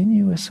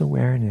continuous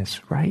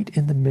awareness right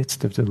in the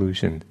midst of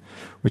delusion,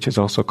 which is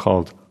also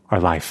called our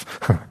life,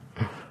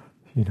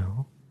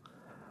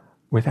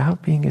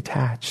 without being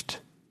attached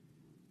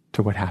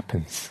to what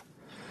happens.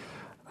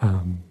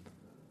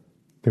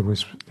 There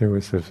was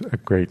a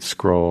great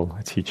scroll,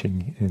 a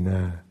teaching in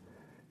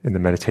the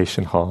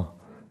meditation hall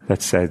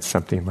that said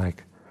something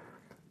like,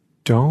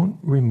 "Don't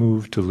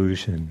remove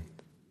delusion.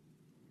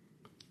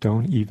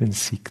 Don't even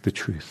seek the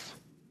truth."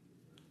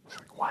 It's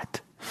like,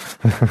 what?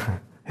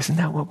 Isn't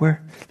that what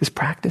this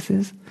practice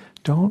is?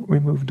 Don't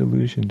remove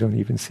delusion. Don't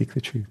even seek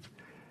the truth.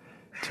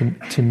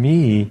 To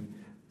me,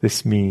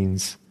 this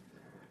means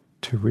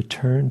to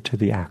return to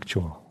the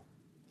actual.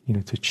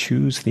 To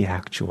choose the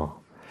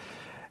actual.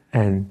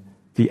 And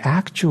the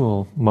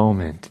actual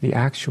moment, the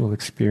actual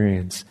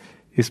experience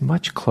is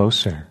much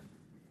closer,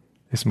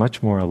 is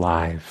much more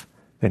alive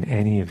than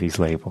any of these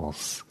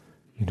labels,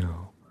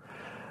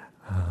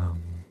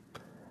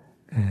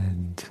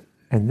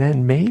 And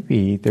then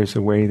maybe there's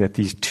a way that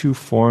these two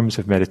forms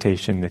of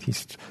meditation that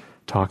he's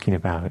talking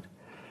about,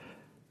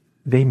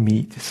 they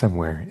meet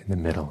somewhere in the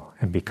middle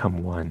and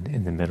become one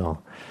in the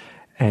middle.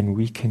 And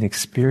we can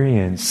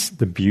experience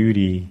the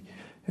beauty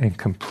and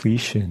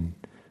completion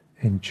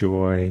and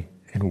joy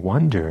and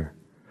wonder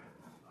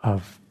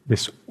of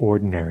this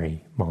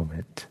ordinary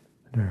moment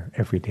in our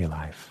everyday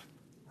life.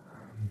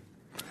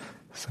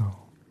 So,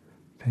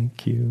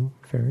 thank you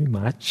very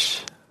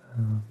much.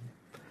 I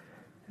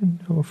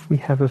don't know if we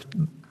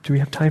do we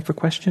have time for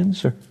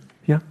questions? Or,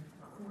 yeah?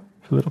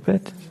 A little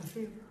bit?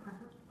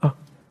 Oh.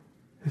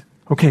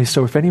 Okay,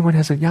 so if anyone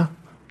has yeah.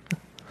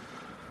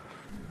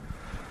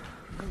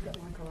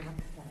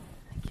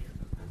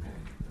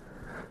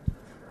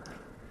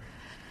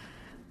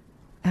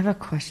 I have a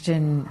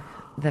question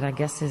that I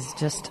guess is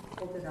just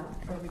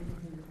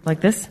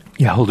like this?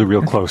 Yeah, hold it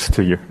real close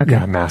to your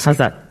mask. How's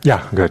that?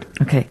 Yeah, good.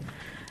 Okay.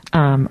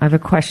 I have a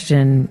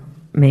question,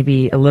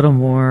 maybe a little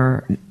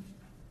more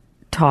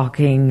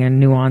talking and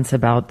nuance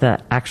about the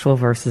actual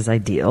versus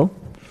ideal.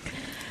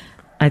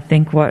 I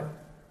think what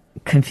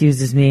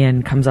confuses me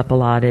and comes up a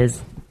lot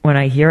is when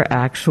I hear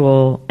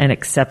actual and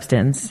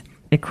acceptance,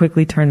 it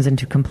quickly turns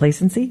into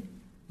complacency.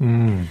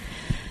 And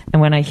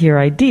when I hear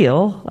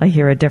ideal, I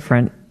hear a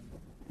different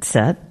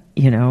set,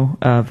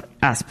 of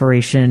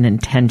aspiration,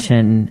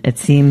 intention. It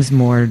seems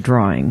more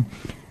drawing.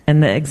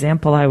 And the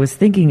example I was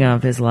thinking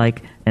of is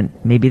like, and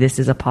maybe this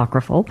is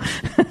apocryphal,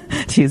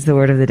 to use the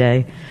word of the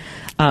day,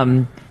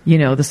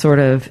 the sort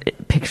of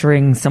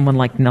picturing someone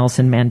like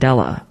Nelson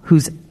Mandela,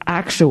 whose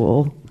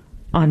actual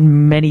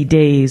on many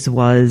days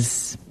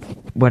was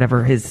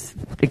whatever his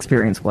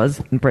experience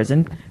was in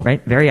prison,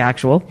 right? Very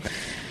actual.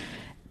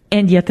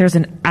 And yet there's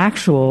an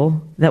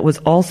actual that was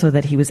also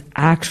that he was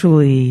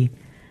actually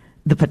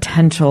the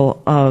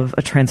potential of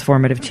a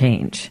transformative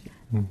change.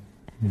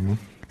 Mm-hmm.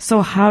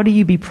 So how do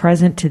you be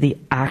present to the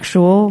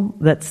actual,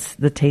 that's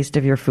the taste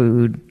of your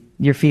food,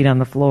 your feet on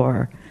the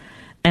floor,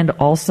 and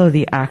also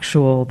the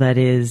actual that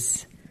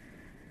is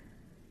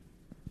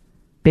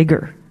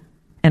bigger?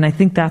 And I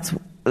think that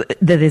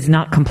is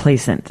not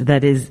complacent.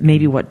 That is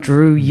maybe what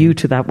drew you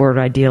to that word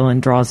ideal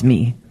and draws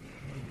me.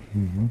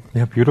 Mm-hmm.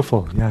 Yeah,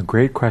 beautiful. Yeah,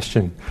 great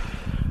question.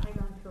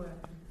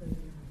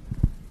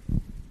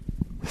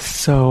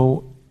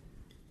 So,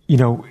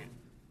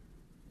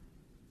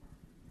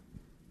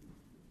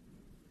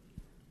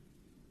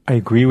 I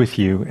agree with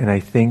you, and I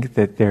think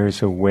that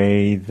there's a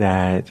way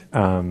that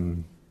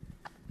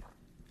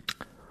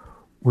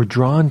we're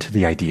drawn to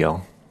the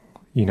ideal,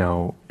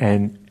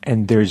 and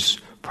there's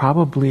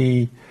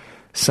probably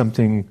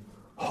something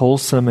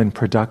wholesome and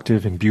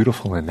productive and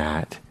beautiful in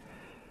that,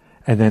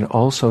 and then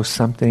also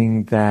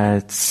something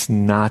that's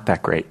not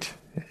that great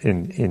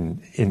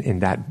in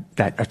that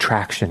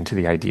attraction to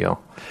the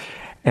ideal.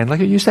 And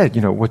like you said,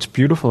 what's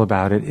beautiful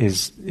about it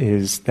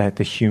is that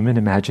the human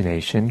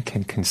imagination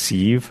can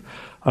conceive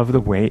of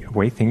the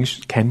way things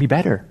can be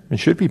better and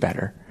should be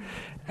better.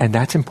 And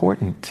that's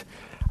important.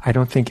 I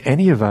don't think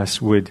any of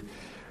us would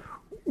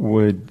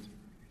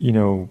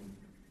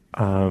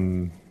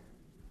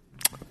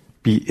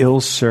be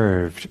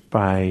ill-served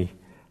by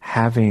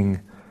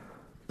having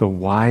the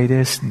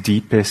widest,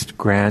 deepest,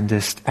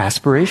 grandest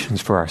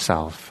aspirations for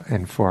ourselves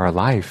and for our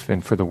life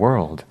and for the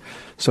world.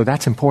 So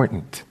that's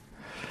important.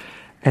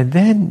 And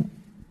then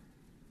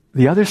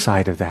the other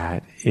side of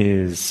that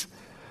is,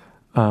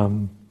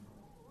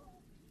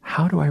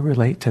 how do I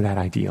relate to that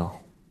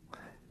ideal?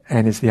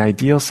 And is the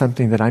ideal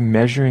something that I'm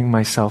measuring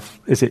myself?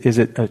 Is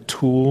it a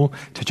tool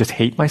to just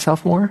hate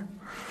myself more?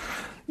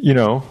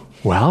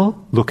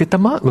 Well, look at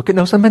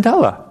Nelson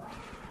Mandela.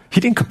 He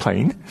didn't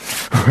complain.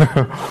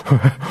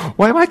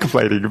 Why am I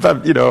complaining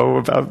about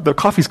the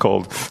coffee's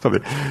cold?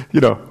 Something,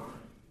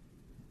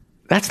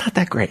 That's not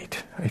that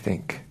great, I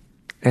think.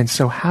 And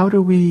so how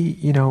do we,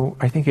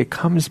 I think it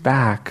comes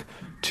back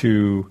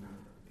to,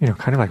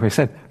 kind of like what I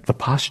said, the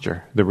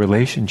posture, the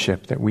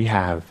relationship that we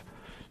have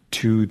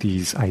to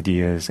these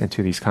ideas and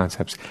to these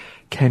concepts.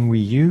 Can we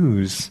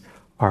use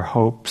our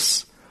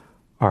hopes,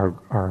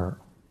 our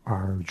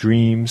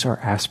dreams, our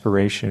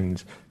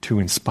aspirations to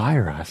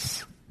inspire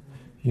us,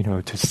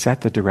 to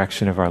set the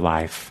direction of our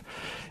life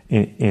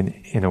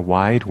in a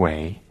wide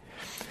way.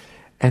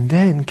 And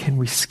then can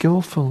we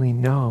skillfully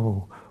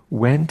know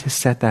when to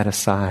set that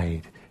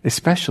aside,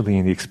 especially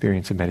in the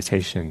experience of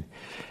meditation?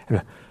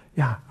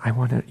 I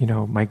want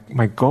to,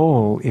 my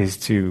goal is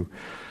to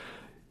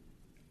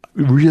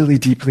really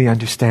deeply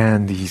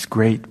understand these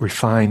great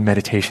refined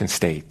meditation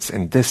states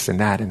and this and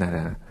that and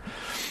that.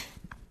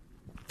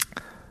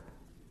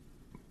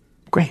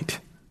 Great.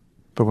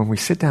 But when we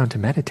sit down to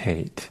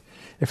meditate,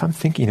 if I'm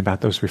thinking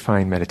about those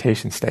refined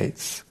meditation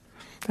states,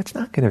 that's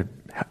not going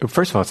to,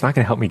 first of all, it's not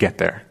going to help me get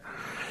there.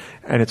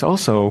 And it's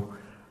also,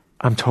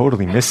 I'm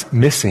totally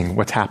missing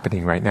what's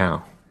happening right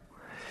now.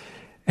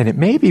 And it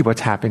may be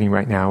what's happening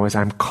right now is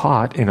I'm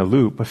caught in a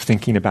loop of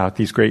thinking about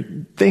these great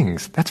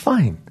things. That's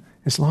fine,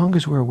 as long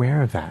as we're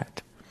aware of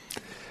that.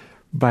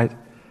 But,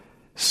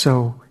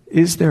 so,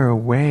 is there a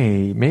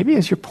way, maybe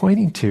as you're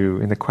pointing to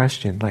in the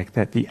question, like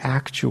that the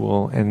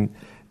actual and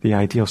the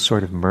ideal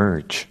sort of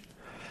merge,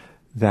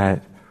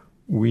 that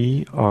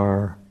we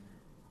are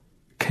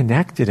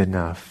connected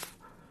enough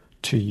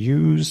to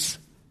use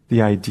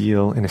the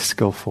ideal in a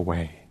skillful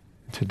way,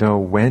 to know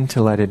when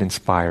to let it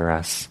inspire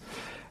us,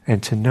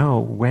 and to know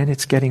when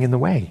it's getting in the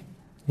way,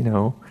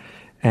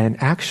 And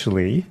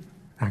actually,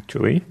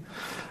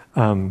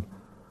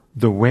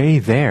 the way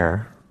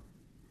there,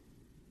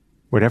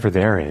 whatever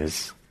there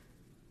is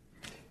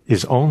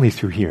only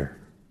through here,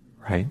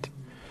 right?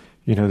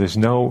 There's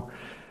no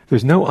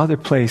other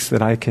place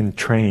that I can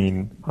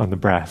train on the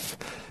breath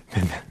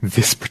than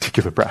this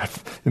particular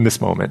breath in this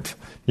moment.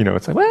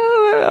 It's like,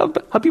 well,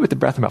 I'll be with the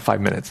breath in about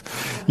 5 minutes.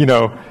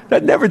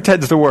 That never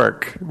tends to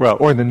work. Well,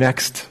 or in the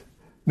next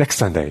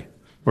Sunday,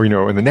 or,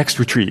 in the next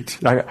retreat.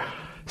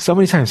 So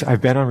many times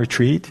I've been on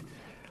retreat,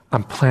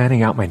 I'm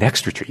planning out my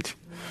next retreat.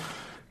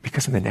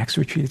 Because in the next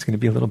retreat, it's going to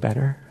be a little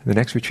better. In the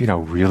next retreat, I'll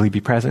really be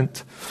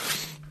present.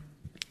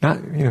 Not,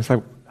 it's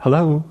like,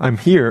 hello, I'm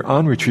here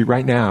on retreat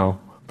right now,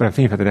 but I'm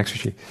thinking about the next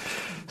retreat.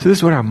 So this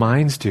is what our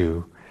minds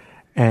do.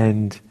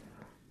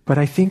 But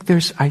I think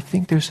there's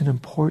an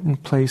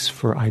important place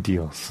for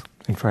ideals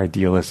and for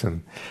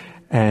idealism.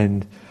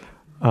 And,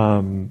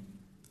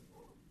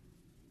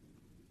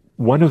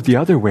 one of the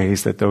other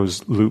ways that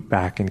those loop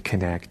back and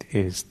connect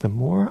is the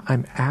more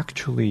I'm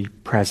actually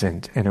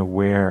present and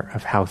aware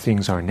of how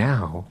things are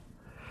now,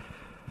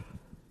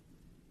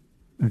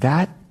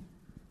 that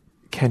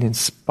can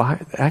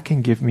inspire, that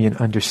can give me an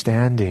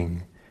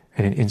understanding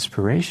and an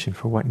inspiration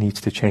for what needs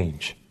to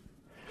change.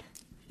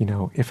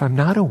 If I'm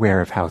not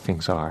aware of how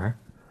things are,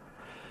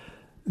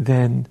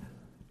 then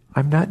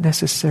I'm not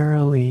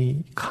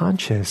necessarily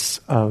conscious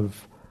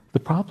of the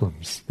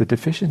problems, the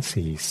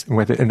deficiencies,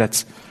 and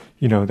that's,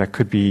 that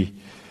could be,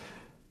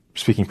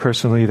 speaking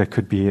personally, that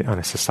could be on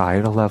a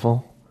societal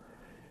level.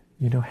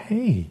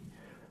 Hey,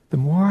 the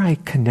more I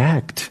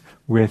connect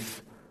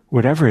with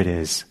whatever it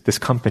is, this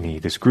company,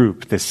 this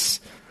group, this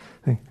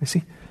thing, I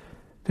see,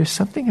 there's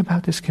something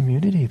about this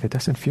community that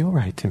doesn't feel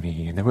right to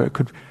me, and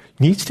that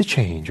needs to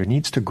change, or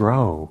needs to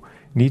grow,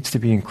 needs to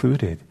be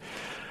included.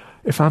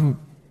 If I'm,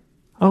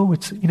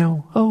 it's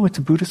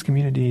a Buddhist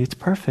community, it's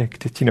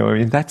perfect,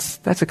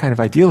 that's a kind of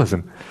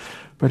idealism.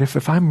 But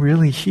if I'm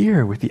really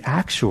here with the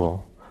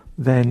actual,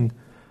 then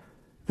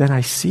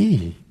I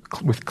see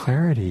with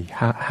clarity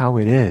how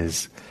it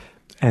is,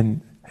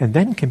 and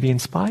then can be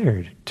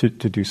inspired to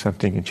do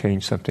something and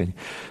change something.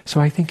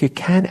 So I think it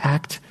can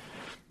act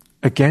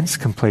against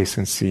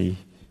complacency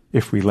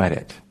if we let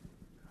it.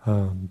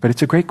 But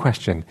it's a great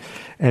question,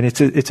 and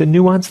it's a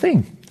nuanced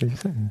thing.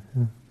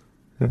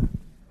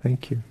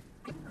 Thank you.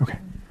 Okay.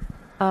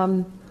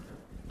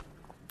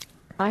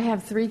 I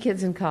have 3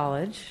 kids in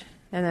college.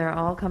 And they're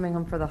all coming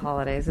home for the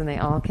holidays, and they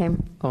all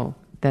came,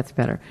 that's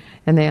better.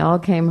 And they all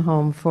came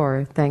home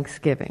for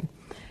Thanksgiving.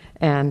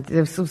 And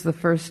this was the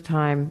first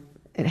time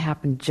it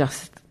happened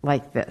just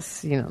like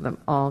this, them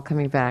all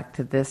coming back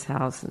to this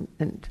house.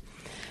 And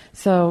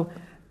so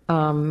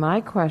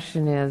my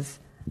question is,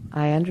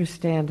 I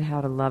understand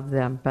how to love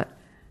them, but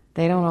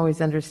they don't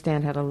always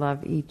understand how to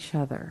love each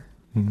other.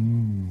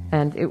 Mm.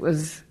 And it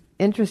was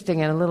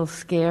interesting and a little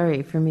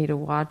scary for me to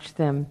watch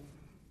them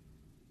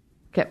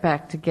get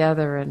back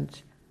together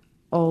and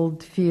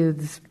old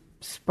feuds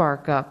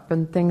spark up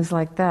and things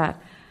like that.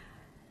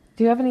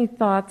 Do you have any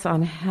thoughts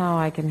on how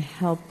I can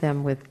help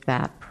them with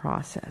that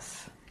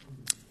process?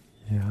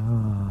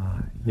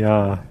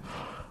 Yeah.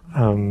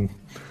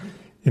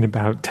 In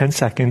about 10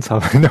 seconds, the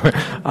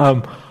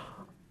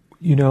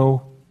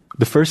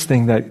first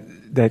thing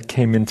that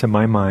came into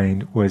my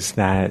mind was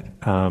that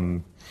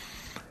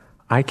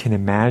I can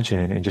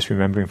imagine, and just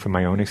remembering from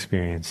my own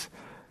experience,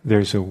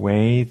 there's a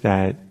way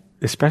that,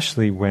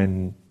 especially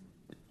when,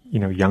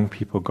 young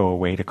people go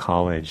away to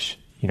college,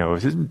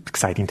 it's an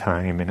exciting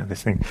time and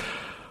this thing,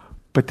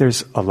 but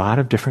there's a lot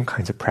of different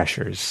kinds of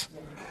pressures,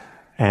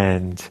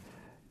 and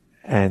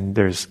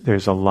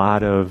there's a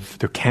lot of,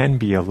 there can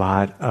be a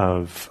lot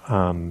of,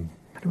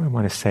 what do I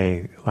want to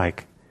say,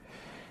 like,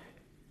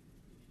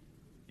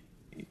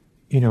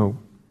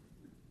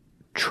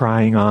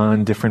 trying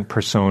on different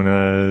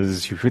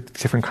personas, you're with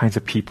different kinds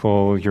of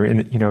people, you're in,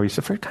 it's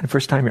the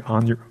first time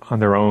you're on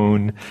their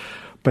own,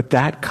 but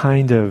that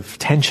kind of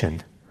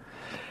tension.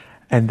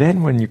 And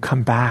then when you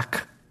come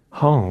back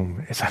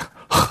home, it's like,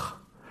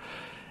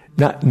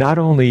 not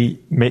only,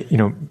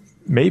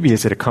 maybe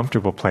is it a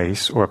comfortable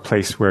place or a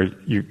place where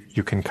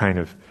you can kind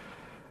of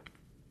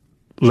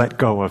let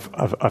go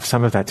of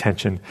some of that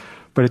tension,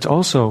 but it's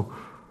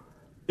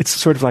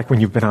sort of like when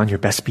you've been on your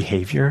best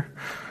behavior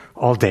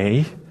all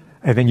day,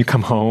 and then you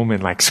come home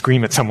and like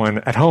scream at someone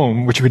at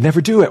home, which you would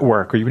never do at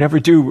work, or you would never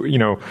do,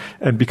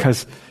 and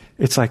because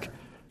it's like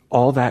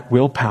all that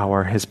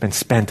willpower has been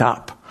spent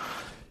up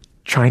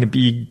trying to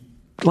be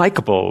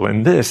likable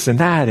and this and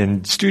that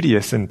and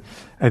studious, and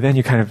then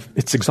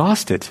it's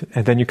exhausted,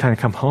 and then you kind of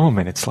come home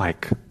and it's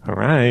like, all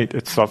right,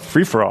 it's all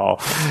free for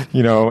all,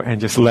 and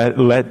just let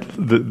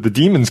the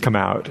demons come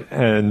out.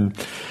 And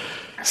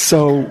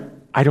so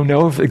I don't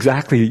know if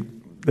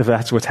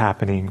that's what's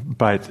happening,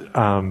 but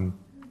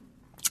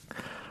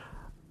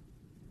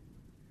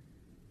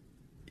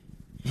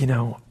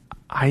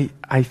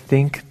I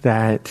think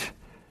that,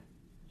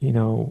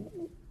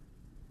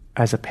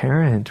 as a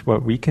parent,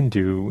 what we can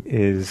do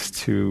is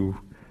to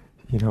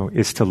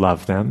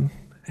love them,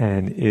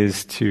 and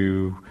is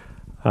to,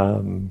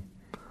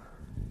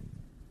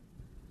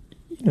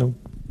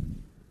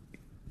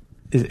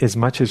 as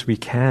much as we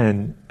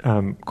can,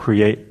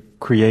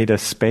 create a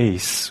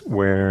space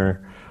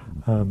where,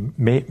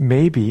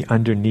 maybe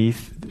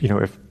underneath,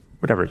 if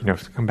whatever,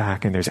 come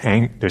back and there's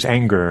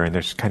anger, and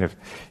there's kind of,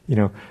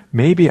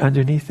 maybe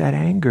underneath that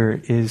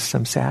anger is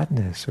some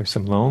sadness or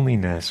some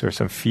loneliness or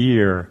some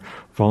fear,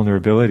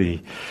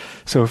 vulnerability.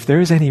 So if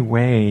there's any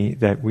way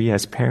that we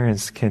as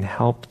parents can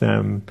help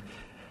them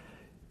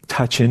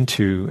touch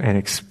into and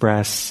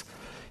express,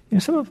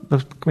 some of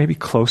those maybe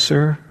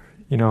closer,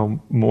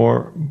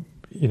 more,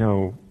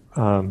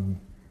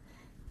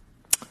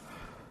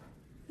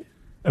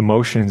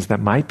 emotions that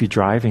might be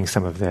driving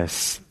some of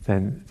this,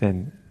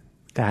 then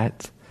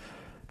that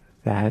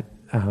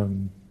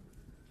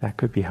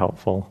could be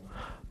helpful.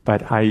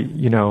 But I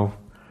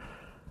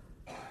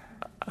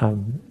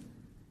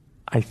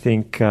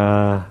think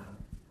they're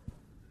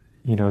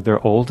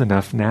old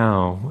enough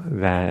now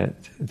that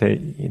they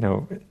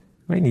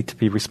might need to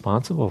be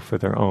responsible for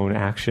their own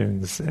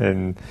actions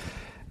and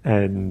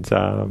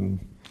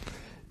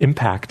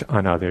impact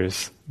on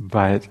others.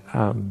 But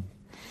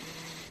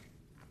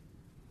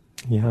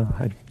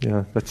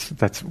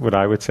that's what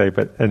I would say.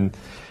 But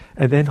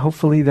and then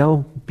hopefully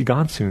they'll be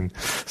gone soon.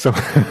 So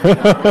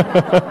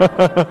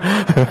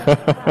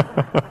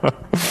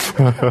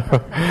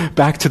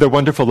back to their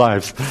wonderful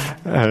lives.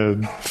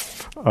 And,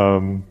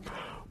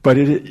 but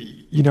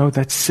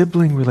that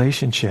sibling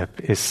relationship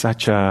is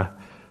such a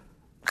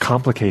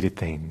complicated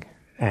thing,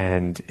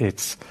 and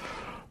it's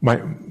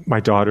my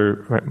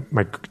daughter.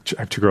 I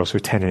have two girls who are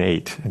 10 and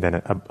 8, and then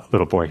a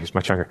little boy who's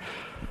much younger.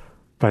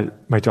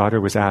 But my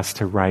daughter was asked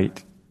to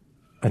write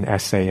an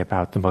essay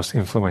about the most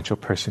influential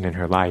person in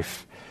her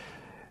life,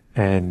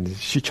 and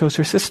she chose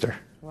her sister.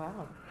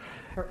 Wow.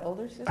 Her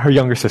older sister? Her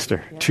younger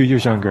sister, yeah. 2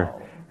 years younger.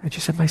 And she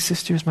said, my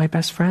sister is my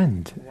best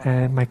friend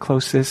and my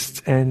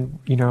closest, and,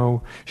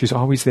 she's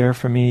always there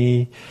for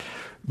me.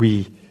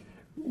 We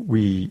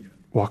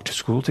walk to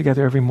school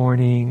together every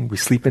morning. We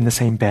sleep in the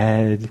same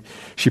bed.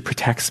 She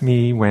protects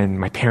me when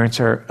my parents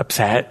are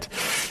upset.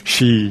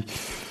 She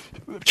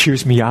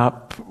cheers me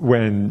up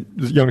when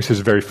the younger sister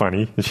is very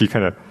funny, and she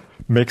kind of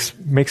makes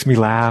me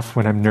laugh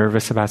when I'm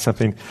nervous about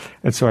something.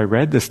 And so I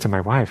read this to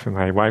my wife, and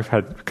my wife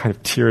had kind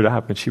of teared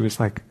up, and she was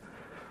like,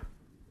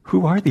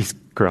 who are these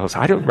girls?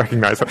 I don't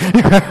recognize them.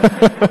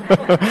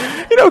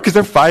 Because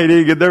they're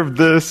fighting and they're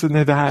this and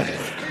they're that.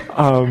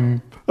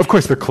 Of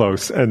course they're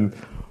close,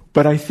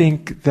 but I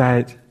think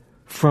that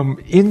from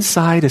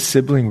inside a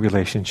sibling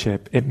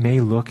relationship, it may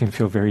look and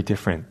feel very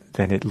different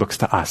than it looks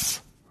to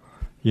us.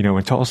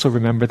 And to also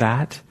remember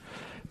that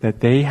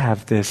they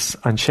have this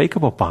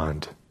unshakable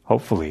bond,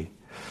 hopefully.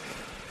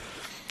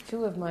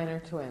 2 of mine are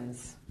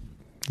twins.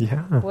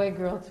 Yeah.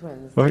 Boy-girl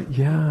twins. Oh,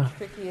 yeah.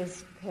 The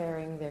trickiest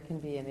pairing there can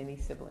be in any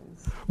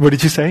siblings. What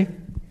did you say?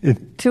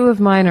 2 of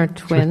mine are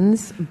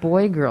twins,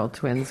 boy-girl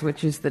twins,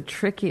 which is the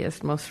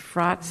trickiest, most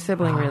fraught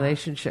sibling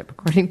relationship,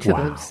 according to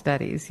the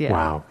studies.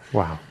 Yeah.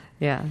 Wow.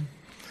 Yeah.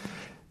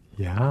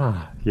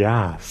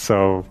 Yeah.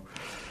 So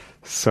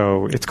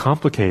it's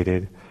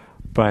complicated,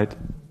 but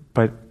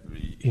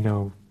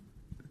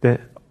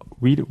that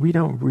we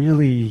don't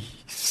really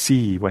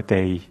see what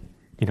they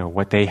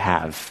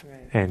have,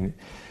 right.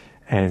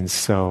 and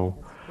so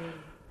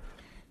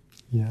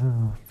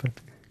but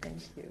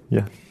thank you.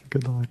 Yeah,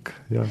 good luck.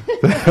 Yeah.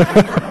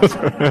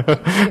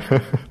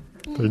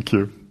 Thank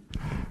you.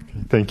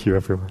 Okay, thank you,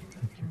 everyone.